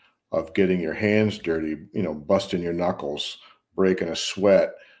discovery of getting your hands dirty, you know, busting your knuckles, breaking a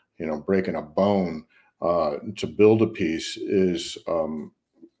sweat, you know, breaking a bone to build a piece is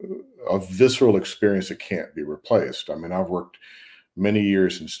a visceral experience that can't be replaced. I mean, I've worked many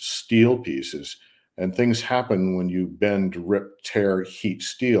years in steel pieces, and things happen when you bend, rip, tear, heat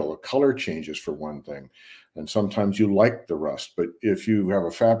steel. The color changes, for one thing. And sometimes you like the rust, but if you have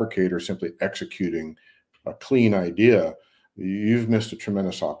a fabricator simply executing a clean idea, you've missed a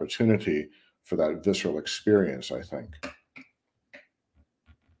tremendous opportunity for that visceral experience, I think.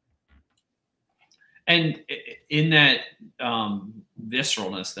 And in that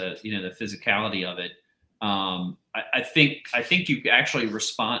visceralness, that, you know, the physicality of it, I think you actually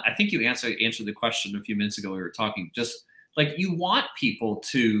respond. I think you answered the question a few minutes ago. We were talking, just like, you want people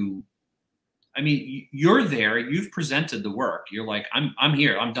to. I mean, you're there. You've presented the work. You're like, I'm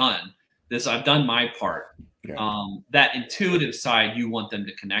here. I'm done. I've done my part. Yeah. That intuitive side, you want them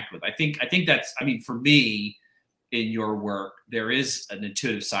to connect with. I think that's. I mean, for me, in your work, there is an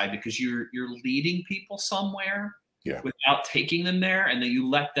intuitive side, because you're leading people somewhere, yeah, without taking them there, and then you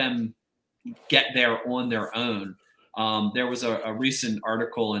let them get there on their own. There was a recent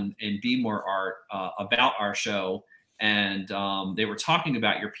article in Be More Art about our show, and they were talking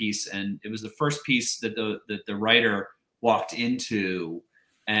about your piece, and it was the first piece that the writer walked into,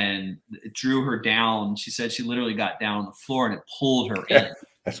 and it drew her down. She said she literally got down on the floor, and it pulled her in.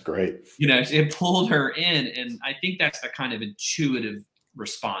 That's great. You know, it pulled her in, and I think that's the kind of intuitive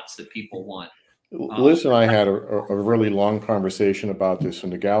response that people want. Liz and I had a really long conversation about this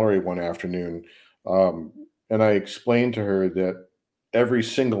in the gallery one afternoon, and I explained to her that every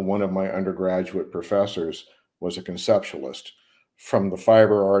single one of my undergraduate professors was a conceptualist, from the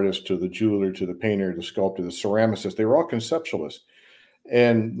fiber artist to the jeweler to the painter, the sculptor, the ceramicist. They were all conceptualists.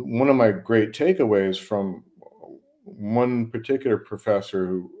 And one of my great takeaways from one particular professor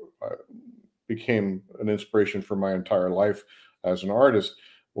who became an inspiration for my entire life as an artist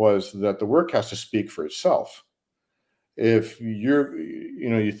was that the work has to speak for itself. If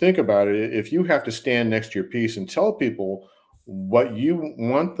you think about it, if you have to stand next to your piece and tell people what you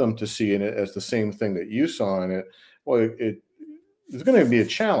want them to see in it as the same thing that you saw in it, well, it's going to be a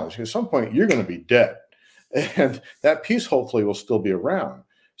challenge. At some point, you're going to be dead. And that piece hopefully will still be around.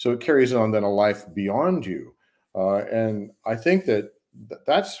 So it carries on then a life beyond you. And I think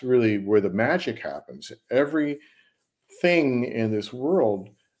that's really where the magic happens. Everything in this world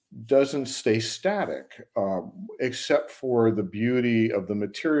doesn't stay static, except for the beauty of the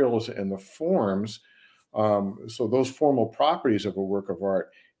materials and the forms. So those formal properties of a work of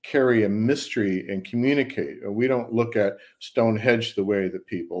art carry a mystery and communicate. We don't look at Stonehenge the way that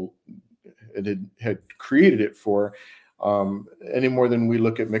people had created it for, any more than we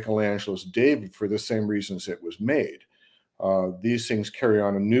look at Michelangelo's David for the same reasons it was made. These things carry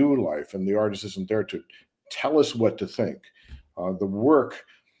on a new life, and the artist isn't there to tell us what to think. The work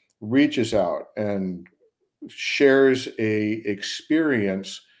reaches out and shares a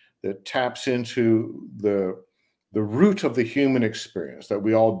experience that taps into the root of the human experience that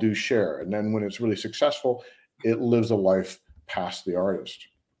we all do share. And then when it's really successful, it lives a life past the artist.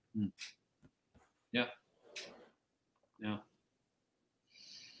 Yeah. Yeah.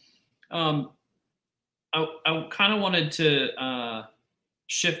 I kind of wanted to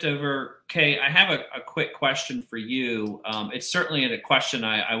shift over. Kei, I have a quick question for you. It's certainly a question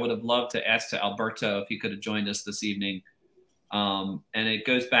I would have loved to ask to Alberto if he could have joined us this evening. And it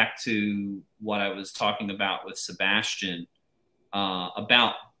goes back to what I was talking about with Sebastian,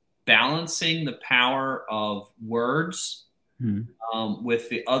 about balancing the power of words with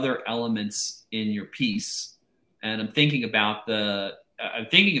the other elements in your piece. And I'm thinking about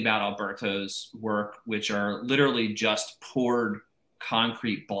Alberto's work, which are literally just poured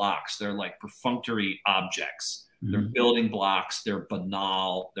concrete blocks. They're like perfunctory objects. They're building blocks. They're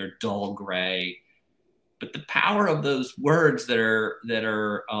banal. They're dull gray. But the power of those words that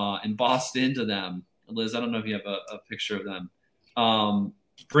are embossed into them, Liz, I don't know if you have a picture of them,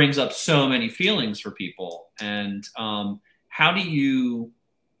 brings up so many feelings for people. And how do you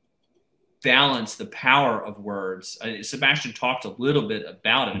balance the power of words? Sebastian talked a little bit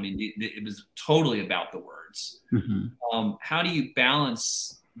about it. I mean, it was totally about the words. How do you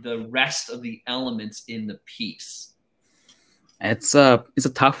balance the rest of the elements in the piece? It's a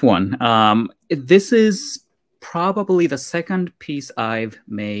tough one. This is probably the second piece I've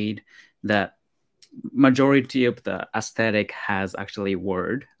made that majority of the aesthetic has actually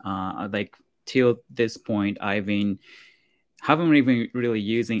word. Like till this point, haven't even really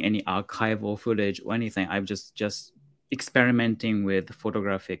using any archival footage or anything. I've just experimenting with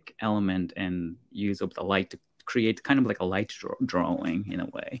photographic element and use of the light to create kind of like a light drawing in a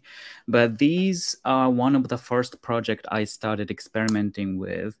way. But these are one of the first project I started experimenting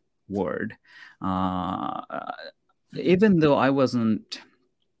with word. Even though I wasn't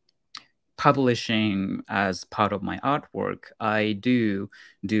publishing as part of my artwork, I do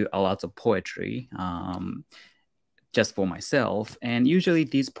a lot of poetry just for myself. And usually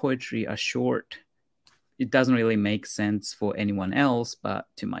these poetry are short it doesn't really make sense for anyone else but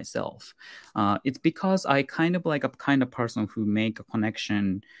to myself. It's because I kind of like a kind of person who make a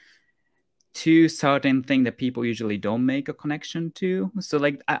connection to certain thing that people usually don't make a connection to. So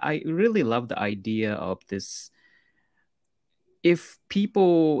like I really love the idea of this. If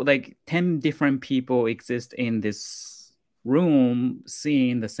people, like 10 different people exist in this room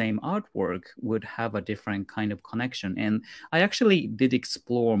seeing the same artwork, would have a different kind of connection. And I actually did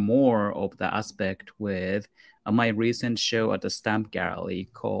explore more of the aspect with my recent show at the Stamp Gallery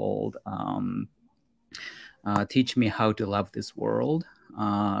called Teach Me How to Love This World.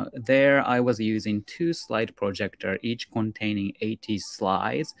 There I was using 2 slide projector, each containing 80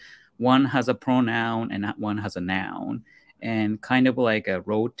 slides. One has a pronoun and one has a noun, and kind of like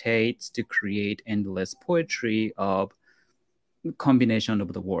rotates to create endless poetry of combination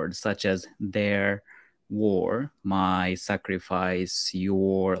of the words, such as their, war, my, sacrifice,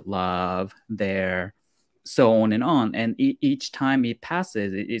 your, love, their, so on and on. And each time it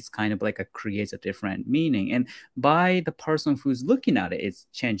passes, it's kind of like creates a different meaning. And by the person who's looking at it, it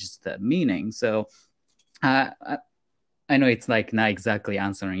changes the meaning. So I know it's like not exactly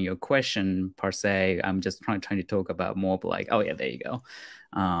answering your question per se. I'm just trying to talk about more of like, oh yeah, there you go.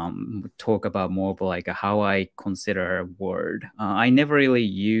 Talk about more of like how I consider a word. I never really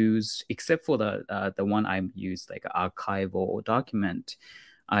used, except for the one I used like an archival document.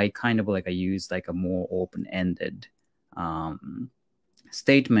 I kind of like I use like a more open-ended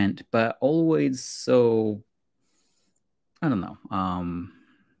statement, but always so, I don't know.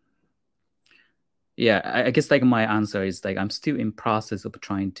 Yeah, I guess like my answer is like I'm still in process of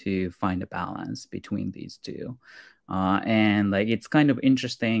trying to find a balance between these two. And like it's kind of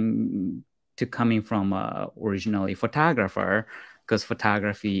interesting to coming from originally photographer, because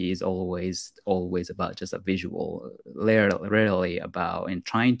photography is always about just a visual, rarely about and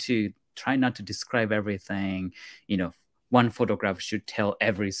try not to describe everything. You know, one photograph should tell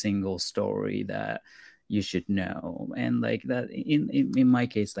every single story that you should know. And like that in my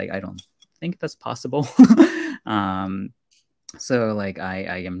case, like I don't think that's possible. So like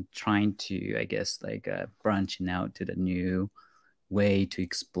I am trying to, I guess, like branching out to the new way to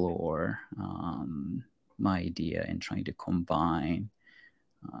explore my idea and trying to combine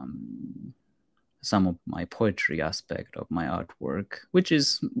some of my poetry aspect of my artwork, which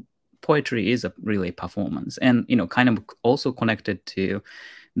is poetry is a really performance, and you know, kind of also connected to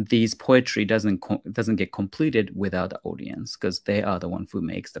these poetry doesn't get completed without the audience, because they are the one who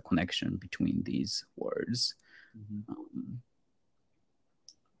makes the connection between these words.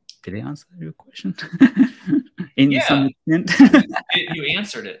 Did I answer your question? In some extent? You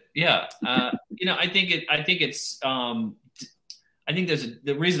answered it. Yeah. You know, I think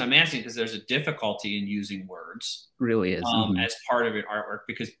the reason I'm asking, because there's a difficulty in using words. Really is. As part of your artwork,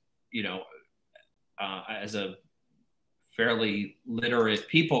 because, you know, as a fairly literate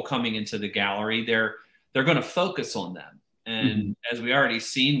people coming into the gallery, they're going to focus on them. And as we already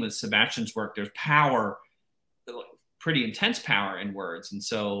seen with Sebastian's work, there's power, pretty intense power in words. And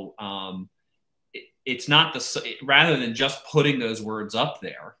so it's not rather than just putting those words up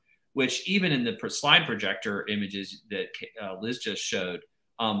there, which even in the slide projector images that Liz just showed,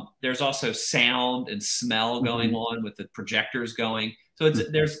 there's also sound and smell going on with the projectors going. So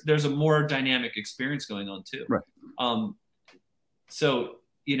it's there's a more dynamic experience going on too. Right. So,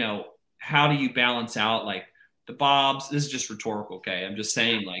 you know, how do you balance out like the bobs? This is just rhetorical, okay? I'm just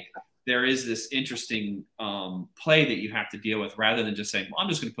saying, like, there is this interesting play that you have to deal with, rather than just saying, well, I'm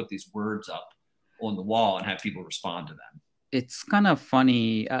just going to put these words up on the wall and have people respond to them. It's kind of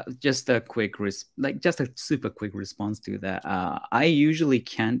funny. Just a super quick response to that. I usually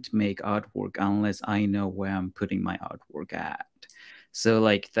can't make artwork unless I know where I'm putting my artwork at. So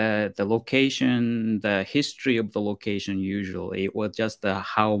like the location, the history of the location usually, or just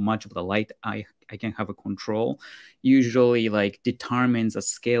how much of the light I can have a control, usually like determines the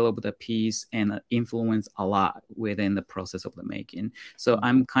scale of the piece and influence a lot within the process of the making. So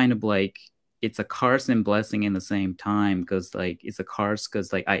I'm kind of like, it's a curse and blessing in the same time, because like it's a curse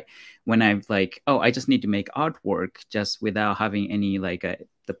because like when I'm like, oh, I just need to make artwork just without having any like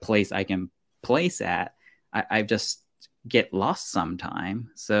the place I can place at, I just get lost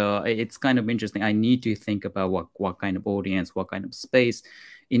sometime. So it's kind of interesting. I need to think about what kind of audience, what kind of space,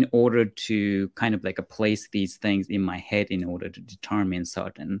 in order to kind of like place these things in my head in order to determine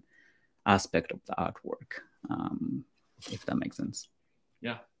certain aspect of the artwork, if that makes sense.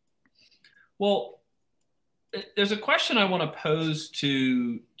 Yeah. Well, there's a question I want to pose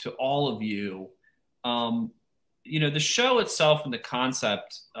to all of you. You know, the show itself and the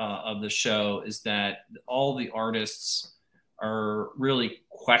concept of the show is that all the artists are really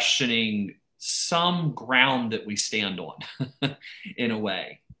questioning some ground that we stand on in a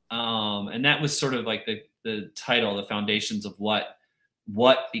way. And that was sort of like the title, the foundations of what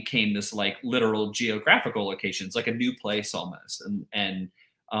became this like literal geographical locations, like a new place almost. And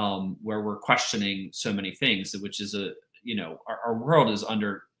where we're questioning so many things, which is our world is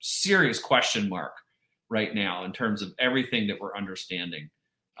under serious question mark right now in terms of everything that we're understanding.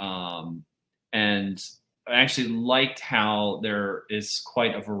 And I actually liked how there is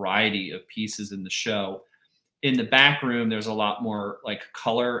quite a variety of pieces in the show. In the back room, there's a lot more like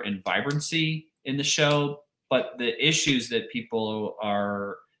color and vibrancy in the show, but the issues that people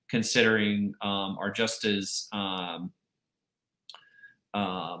are considering are just as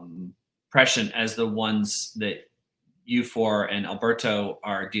prescient as the ones that you four and Alberto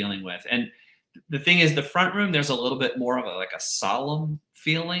are dealing with. And the thing is, the front room, there's a little bit more of a solemn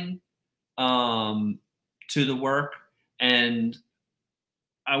feeling to the work. And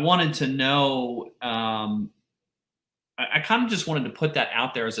I wanted to know, I kind of just wanted to put that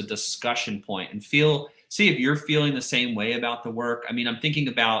out there as a discussion point and see if you're feeling the same way about the work. I mean, I'm thinking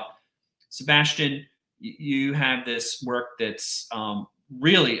about Sebastian, you have this work that's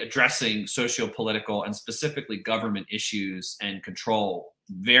really addressing socio-political and specifically government issues and control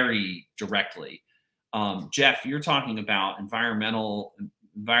very directly. Geoff, you're talking about environmental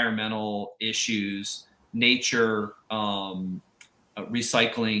issues, nature,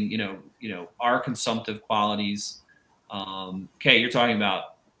 recycling, our consumptive qualities. Kei, you're talking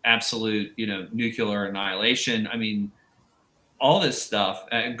about absolute, nuclear annihilation. I mean, all this stuff.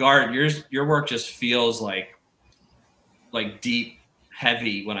 Gard, your work just feels like deep,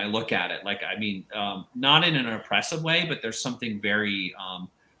 heavy when I look at it. Like, I mean, not in an oppressive way, but there's something very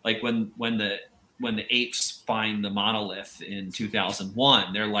like when the apes find the monolith in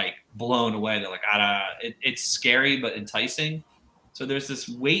 2001, they're like blown away. They're like, it's scary but enticing. So there's this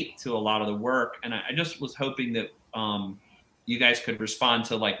weight to a lot of the work, and I just was hoping that you guys could respond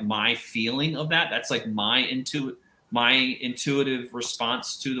to like my feeling of that. That's like my intuitive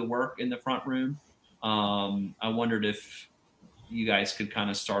response to the work in the front room. I wondered if you guys could kind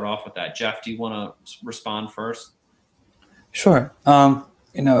of start off with that. Geoff, do you want to respond first? Sure. A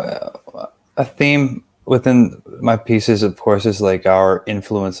theme within my pieces, of course, is like our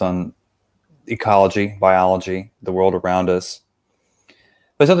influence on ecology, biology, the world around us.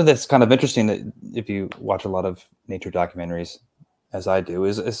 But something that's kind of interesting, that if you watch a lot of nature documentaries, as I do,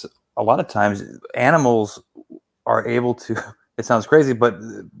 is a lot of times animals are able to, it sounds crazy, but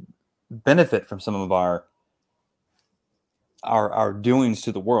benefit from some of our doings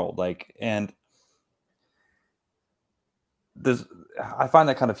to the world. Like, and I find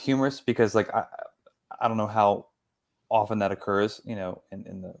that kind of humorous because, like, I don't know how often that occurs, in the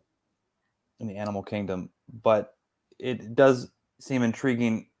animal kingdom, but it does seem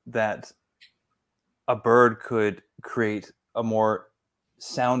intriguing that a bird could create a more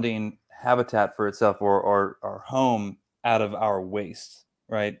sounding habitat for itself or home out of our waste,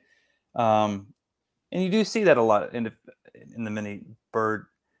 right? And you do see that a lot in the many bird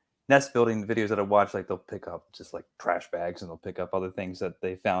nest building videos that I watch. Like, they'll pick up just like trash bags, and they'll pick up other things that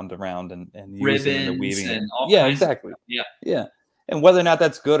they found around and use them in the weaving. And all yeah, kinds exactly. Yeah. And whether or not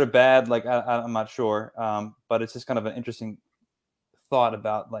that's good or bad, like I'm not sure. But it's just kind of an interesting thought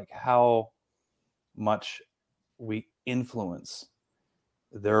about like how much we influence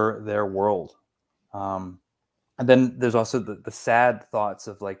their world. And then there's also the sad thoughts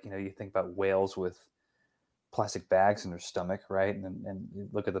of, like, you think about whales with plastic bags in their stomach, right? And you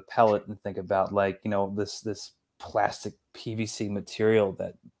look at the pellet and think about, like, this plastic PVC material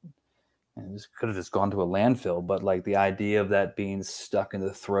that this could have just gone to a landfill, but like the idea of that being stuck in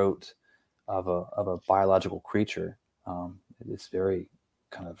the throat of a biological creature, it's very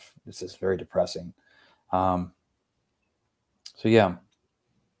just very depressing. So yeah,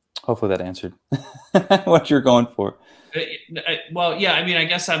 hopefully that answered what you're going for. Well, yeah, I mean, I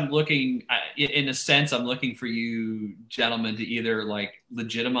guess I'm looking, in a sense, I'm looking for you gentlemen to either like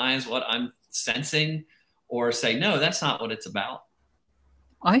legitimize what I'm sensing or say, no, that's not what it's about.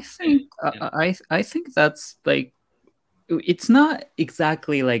 I think, I think that's like, it's not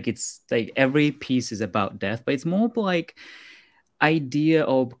exactly like it's like every piece is about death, but it's more like idea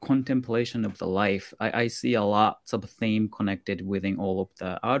of contemplation of the life. I see a lot of theme connected within all of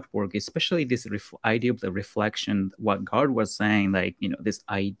the artwork, especially this idea of the reflection, what Gard was saying, like, this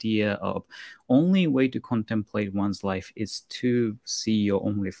idea of only way to contemplate one's life is to see your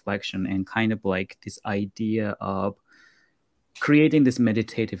own reflection, and kind of like this idea of creating this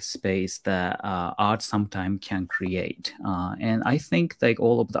meditative space that art sometimes can create. And I think like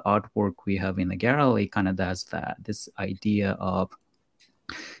all of the artwork we have in the gallery kind of does that, this idea of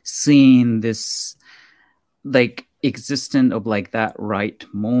seeing this like existence of like that right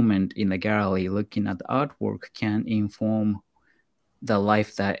moment in the gallery, looking at the artwork can inform the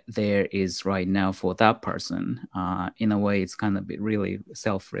life that there is right now for that person. In a way, it's kind of really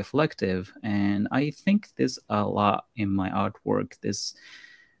self-reflective, and I think there's a lot in my artwork.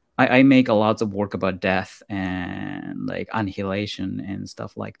 I make a lot of work about death and like annihilation and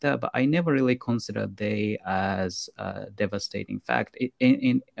stuff like that, but I never really considered they as a devastating fact.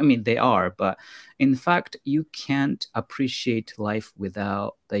 I mean, they are, but in fact, you can't appreciate life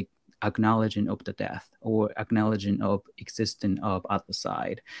without like acknowledging of the death or acknowledging of existence of other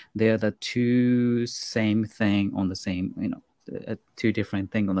side. They're the two same thing on the same, two different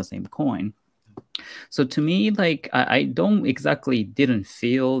thing on the same coin. So to me, like I didn't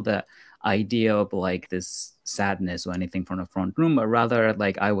feel the idea of like this sadness or anything from the front room, but rather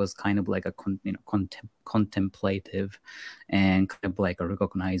like I was kind of like a contemplative and kind of like a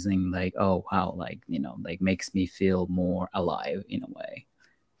recognizing like, oh wow, like like makes me feel more alive in a way.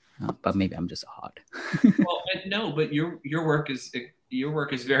 But maybe I'm just odd. Well, no, but your work is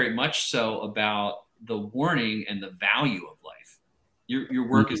very much so about the warning and the value of life. Your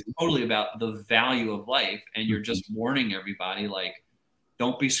work is totally about the value of life, and you're just warning everybody, like,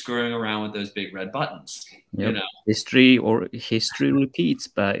 don't be screwing around with those big red buttons. Yep. History repeats,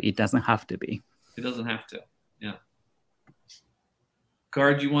 but it doesn't have to be. It doesn't have to. Yeah.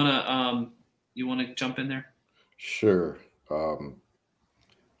 Gard, you wanna jump in there? Sure.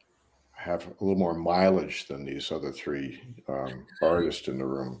 Have a little more mileage than these other three artists in the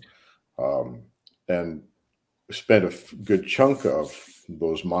room, and spent a good chunk of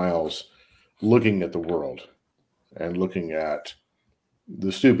those miles looking at the world and looking at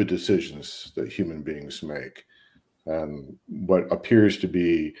the stupid decisions that human beings make and what appears to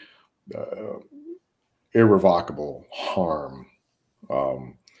be irrevocable harm.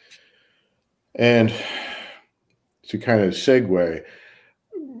 And to kind of segue,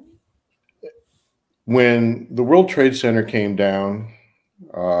 when the World Trade Center came down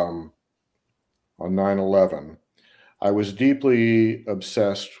on 9/11, I was deeply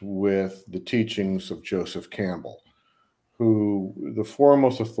obsessed with the teachings of Joseph Campbell, who the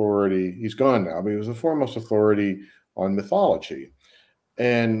foremost authority, he's gone now, but he was the foremost authority on mythology.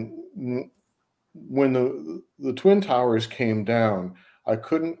 And when the Twin Towers came down, I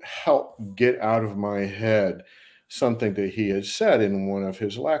couldn't help get out of my head something that he had said in one of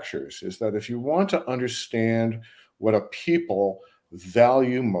his lectures, is that if you want to understand what a people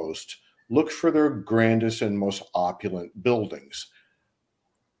value most, look for their grandest and most opulent buildings.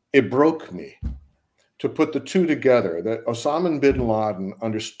 It broke me to put the two together, that Osama bin Laden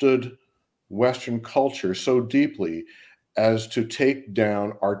understood Western culture so deeply as to take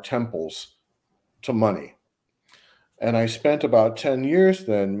down our temples to money. And I spent about 10 years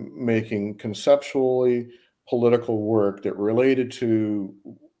then making conceptually political work that related to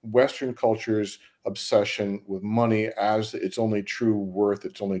Western culture's obsession with money as its only true worth,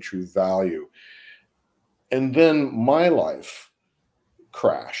 its only true value. And then my life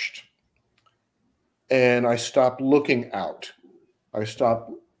crashed. And I stopped looking out. I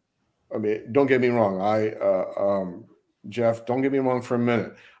mean, don't get me wrong. Geoff, don't get me wrong for a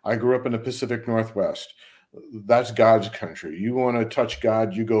minute. I grew up in the Pacific Northwest. That's God's country. You want to touch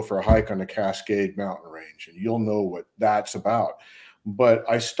God, you go for a hike on the Cascade Mountain Range, and you'll know what that's about. But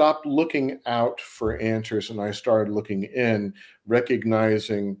I stopped looking out for answers, and I started looking in,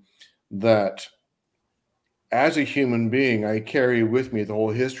 recognizing that as a human being, I carry with me the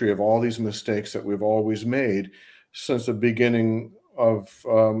whole history of all these mistakes that we've always made since the beginning of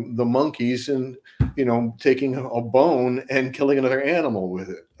the monkeys and, taking a bone and killing another animal with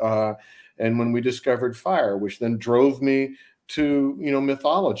it. And when we discovered fire, which then drove me to,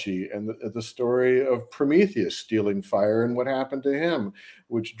 mythology and the story of Prometheus stealing fire and what happened to him,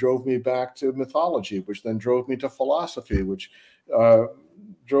 which drove me back to mythology, which then drove me to philosophy, which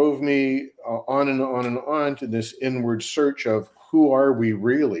drove me on and on and on to this inward search of who are we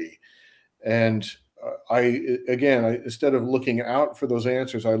really? And instead of looking out for those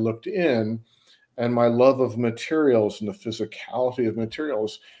answers, I looked in, and my love of materials and the physicality of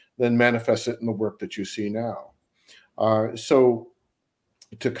materials then manifests it in the work that you see now. So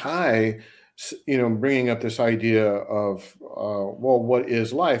to Kei, bringing up this idea of, what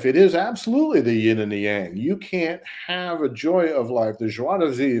is life? It is absolutely the yin and the yang. You can't have a joy of life, the joie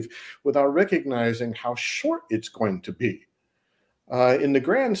de vivre, without recognizing how short it's going to be. In the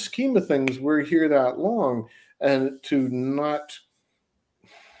grand scheme of things, we're here that long, and to not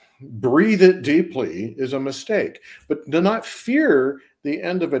breathe it deeply is a mistake, but do not fear the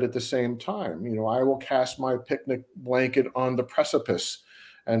end of it at the same time. I will cast my picnic blanket on the precipice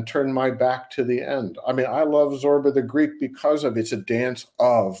and turn my back to the end. I mean, I love Zorba the Greek because of it's a dance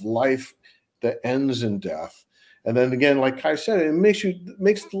of life that ends in death. And then again, like Kei said, it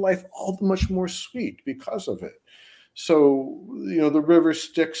makes life all the much more sweet because of it. So, you know, the river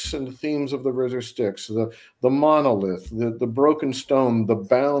Styx and the themes of the river Styx, the monolith, the broken stone, the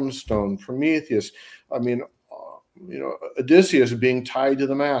bound stone, Prometheus. I mean, you know, Odysseus being tied to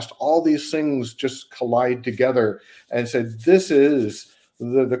the mast, all these things just collide together and said, this is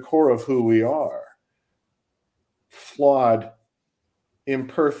the core of who we are. Flawed,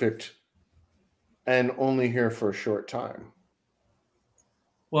 imperfect, and only here for a short time.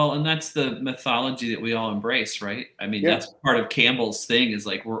 Well, and that's the mythology that we all embrace, right? I mean, Yeah. that's part of Campbell's thing is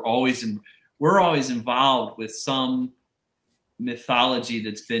like we're always involved with some mythology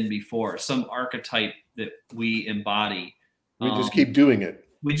that's been before, some archetype that we embody. We just keep doing it.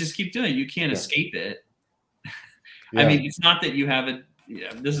 We just keep doing it. You can't escape it. Yeah. I mean, it's not that you have a,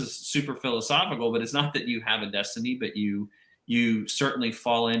 this is super philosophical, but it's not that you have a destiny, but you certainly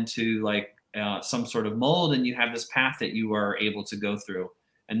fall into like some sort of mold, and you have this path that you are able to go through.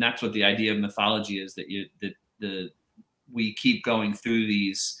 And that's what the idea of mythology is, that we keep going through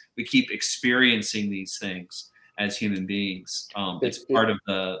these, we keep experiencing these things as human beings. It's part of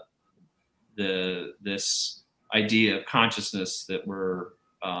this idea of consciousness that we're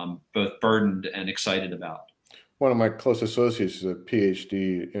both burdened and excited about. One of my close associates is a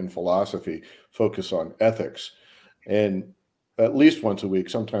PhD in philosophy, focused on ethics. And at least once a week,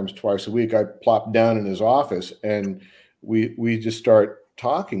 sometimes twice a week, I plop down in his office and we just start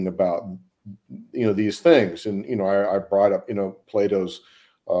talking about, you know, these things. And, you know, I brought up, you know, Plato's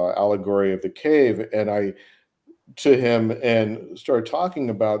allegory of the cave, and to him and started talking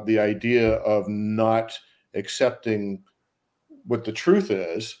about the idea of not accepting what the truth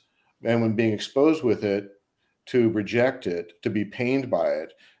is, and when being exposed with it, to reject it, to be pained by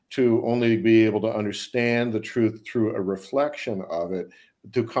it, to only be able to understand the truth through a reflection of it,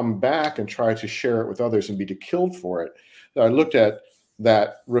 to come back and try to share it with others and be killed for it. I looked at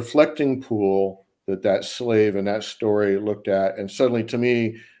that reflecting pool that slave in that story looked at, and suddenly to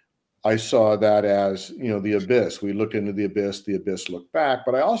me, I saw that as, you know, the abyss. We looked into the abyss looked back,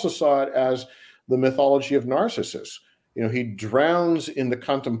 but I also saw it as the mythology of Narcissus. You know, he drowns in the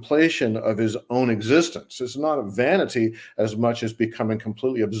contemplation of his own existence. It's not a vanity as much as becoming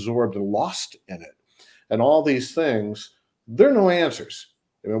completely absorbed and lost in it. And all these things, there are no answers.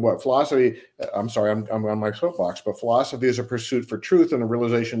 I mean, what philosophy, I'm sorry, I'm on my soapbox, but philosophy is a pursuit for truth and a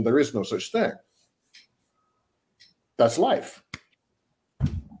realization there is no such thing. That's life.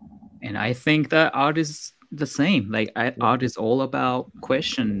 And I think that art is the same. Like art is all about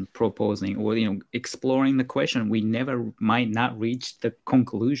question proposing, or, you know, exploring the question. We might not reach the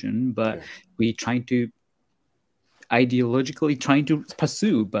conclusion, but we try to ideologically trying to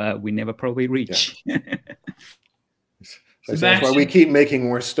pursue, but we never probably reach. Yeah. So that's why we keep making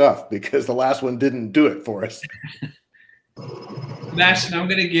more stuff, because the last one didn't do it for us. Sebastian, I'm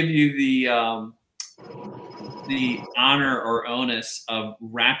going to give you the honor or onus of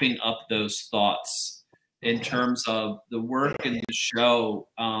wrapping up those thoughts in terms of the work in the show,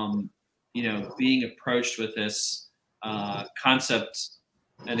 you know, being approached with this concept.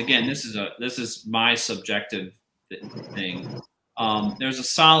 And again, this is my subjective thing. There's a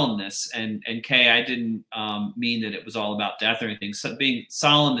solemnness, and Kei, I didn't mean that it was all about death or anything. So being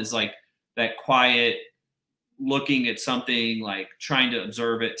solemn is like that quiet, looking at something, like trying to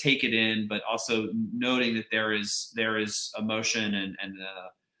observe it, take it in, but also noting that there is emotion and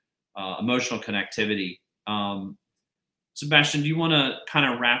emotional connectivity. Sebastian, do you want to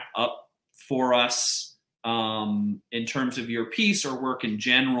kind of wrap up for us in terms of your piece or work in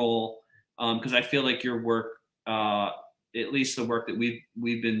general? Because I feel like your work, at least the work that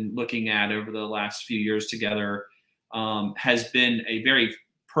we've been looking at over the last few years together, has been a very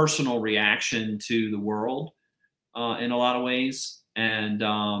personal reaction to the world in a lot of ways, and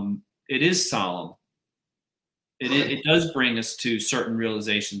it is solemn. It does bring us to certain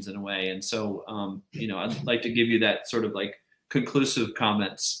realizations in a way, and so you know, I'd like to give you that sort of like conclusive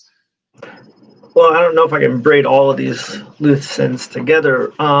comments. Well, I don't know if I can braid all of these loose ends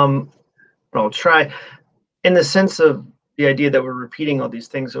together, but I'll try. In the sense of the idea that we're repeating all these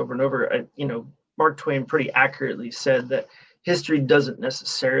things over and over, you know, Mark Twain pretty accurately said that history doesn't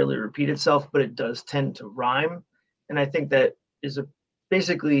necessarily repeat itself, but it does tend to rhyme. And I think that is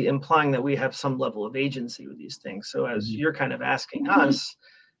basically implying that we have some level of agency with these things. So as you're kind of asking us,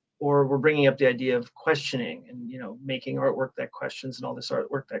 or we're bringing up the idea of questioning and, you know, making artwork that questions and all this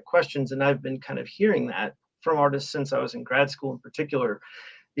artwork that questions. And I've been kind of hearing that from artists since I was in grad school in particular,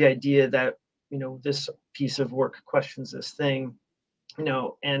 the idea that, you know, this piece of work questions this thing. you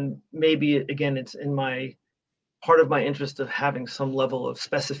know, and maybe again, it's in my part of my interest of having some level of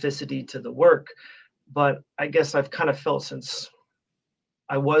specificity to the work. But I guess I've kind of felt since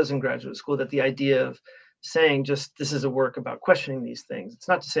I was in graduate school that the idea of saying just this is a work about questioning these things. It's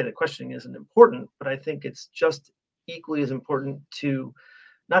not to say that questioning isn't important, but I think it's just equally as important to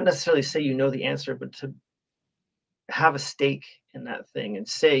not necessarily say you know the answer, but to have a stake in that thing and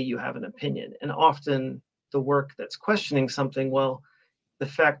say you have an opinion. And often the work that's questioning something, well, the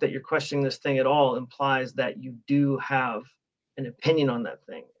fact that you're questioning this thing at all implies that you do have an opinion on that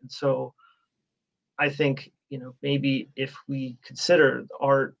thing. And so I think, you know, maybe if we consider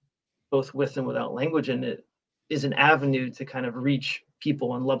art both with and without language in it is an avenue to kind of reach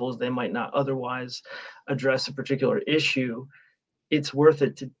people on levels they might not otherwise address a particular issue, it's worth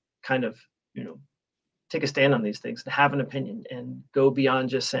it to kind of, you know, take a stand on these things, to have an opinion and go beyond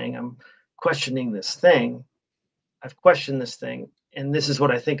just saying, I'm questioning this thing. I've questioned this thing, and this is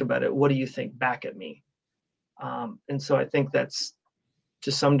what I think about it. What do you think back at me? And so I think that's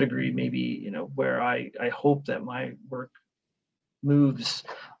to some degree, maybe, you know, where I hope that my work moves,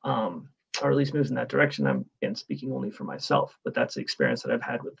 or at least moves in that direction. I'm, again, speaking only for myself, but that's the experience that I've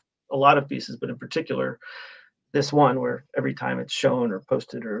had with a lot of pieces, but in particular, this one where every time it's shown or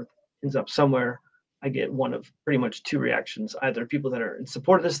posted or ends up somewhere, I get one of pretty much two reactions: either people that are in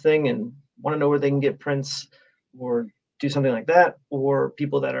support of this thing and want to know where they can get prints or do something like that, or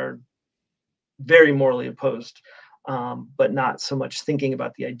people that are very morally opposed, but not so much thinking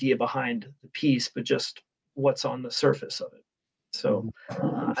about the idea behind the piece, but just what's on the surface of it. So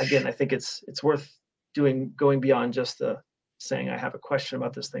again, I think it's worth going beyond just the saying I have a question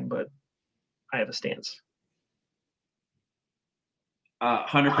about this thing, but I have a stance.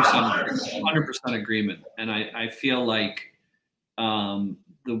 100% agreement. And I feel like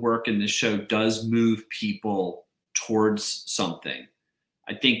the work in this show does move people towards something.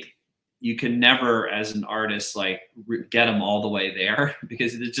 I think you can never, as an artist, like get them all the way there,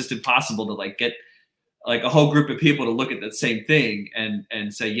 because it's just impossible to like get like a whole group of people to look at the same thing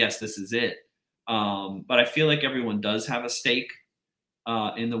and say, yes, this is it. But I feel like everyone does have a stake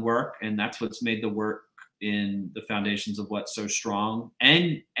in the work, and that's what's made the work in the foundations of what's so strong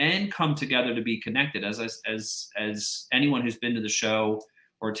and come together to be connected. As anyone who's been to the show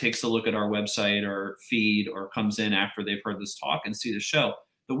or takes a look at our website or feed or comes in after they've heard this talk and see the show,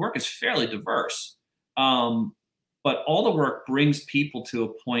 the work is fairly diverse. But all the work brings people to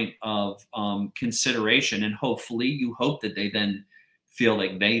a point of consideration, and hopefully you hope that they then feel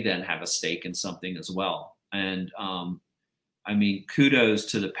like they then have a stake in something as well. And I mean, kudos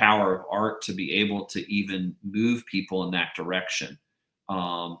to the power of art to be able to even move people in that direction,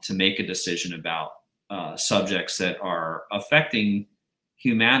 to make a decision about subjects that are affecting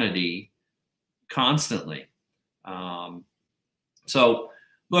humanity constantly. So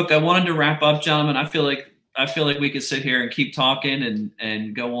look, I wanted to wrap up, gentlemen. I feel like we could sit here and keep talking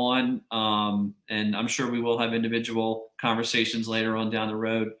and go on. And I'm sure we will have individual conversations later on down the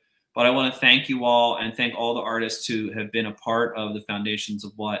road. But I want to thank you all and thank all the artists who have been a part of the Foundations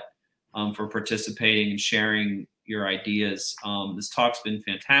of What, for participating and sharing your ideas. This talk's been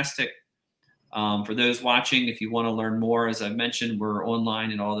fantastic. For those watching, if you want to learn more, as I've mentioned, we're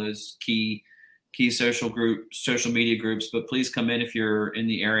online in all those key social media groups, but please come in if you're in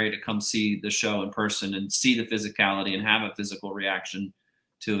the area to come see the show in person and see the physicality and have a physical reaction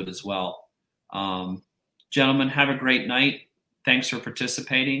to it as well. Gentlemen, have a great night. Thanks for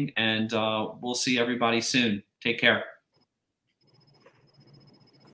participating, and we'll see everybody soon. Take care.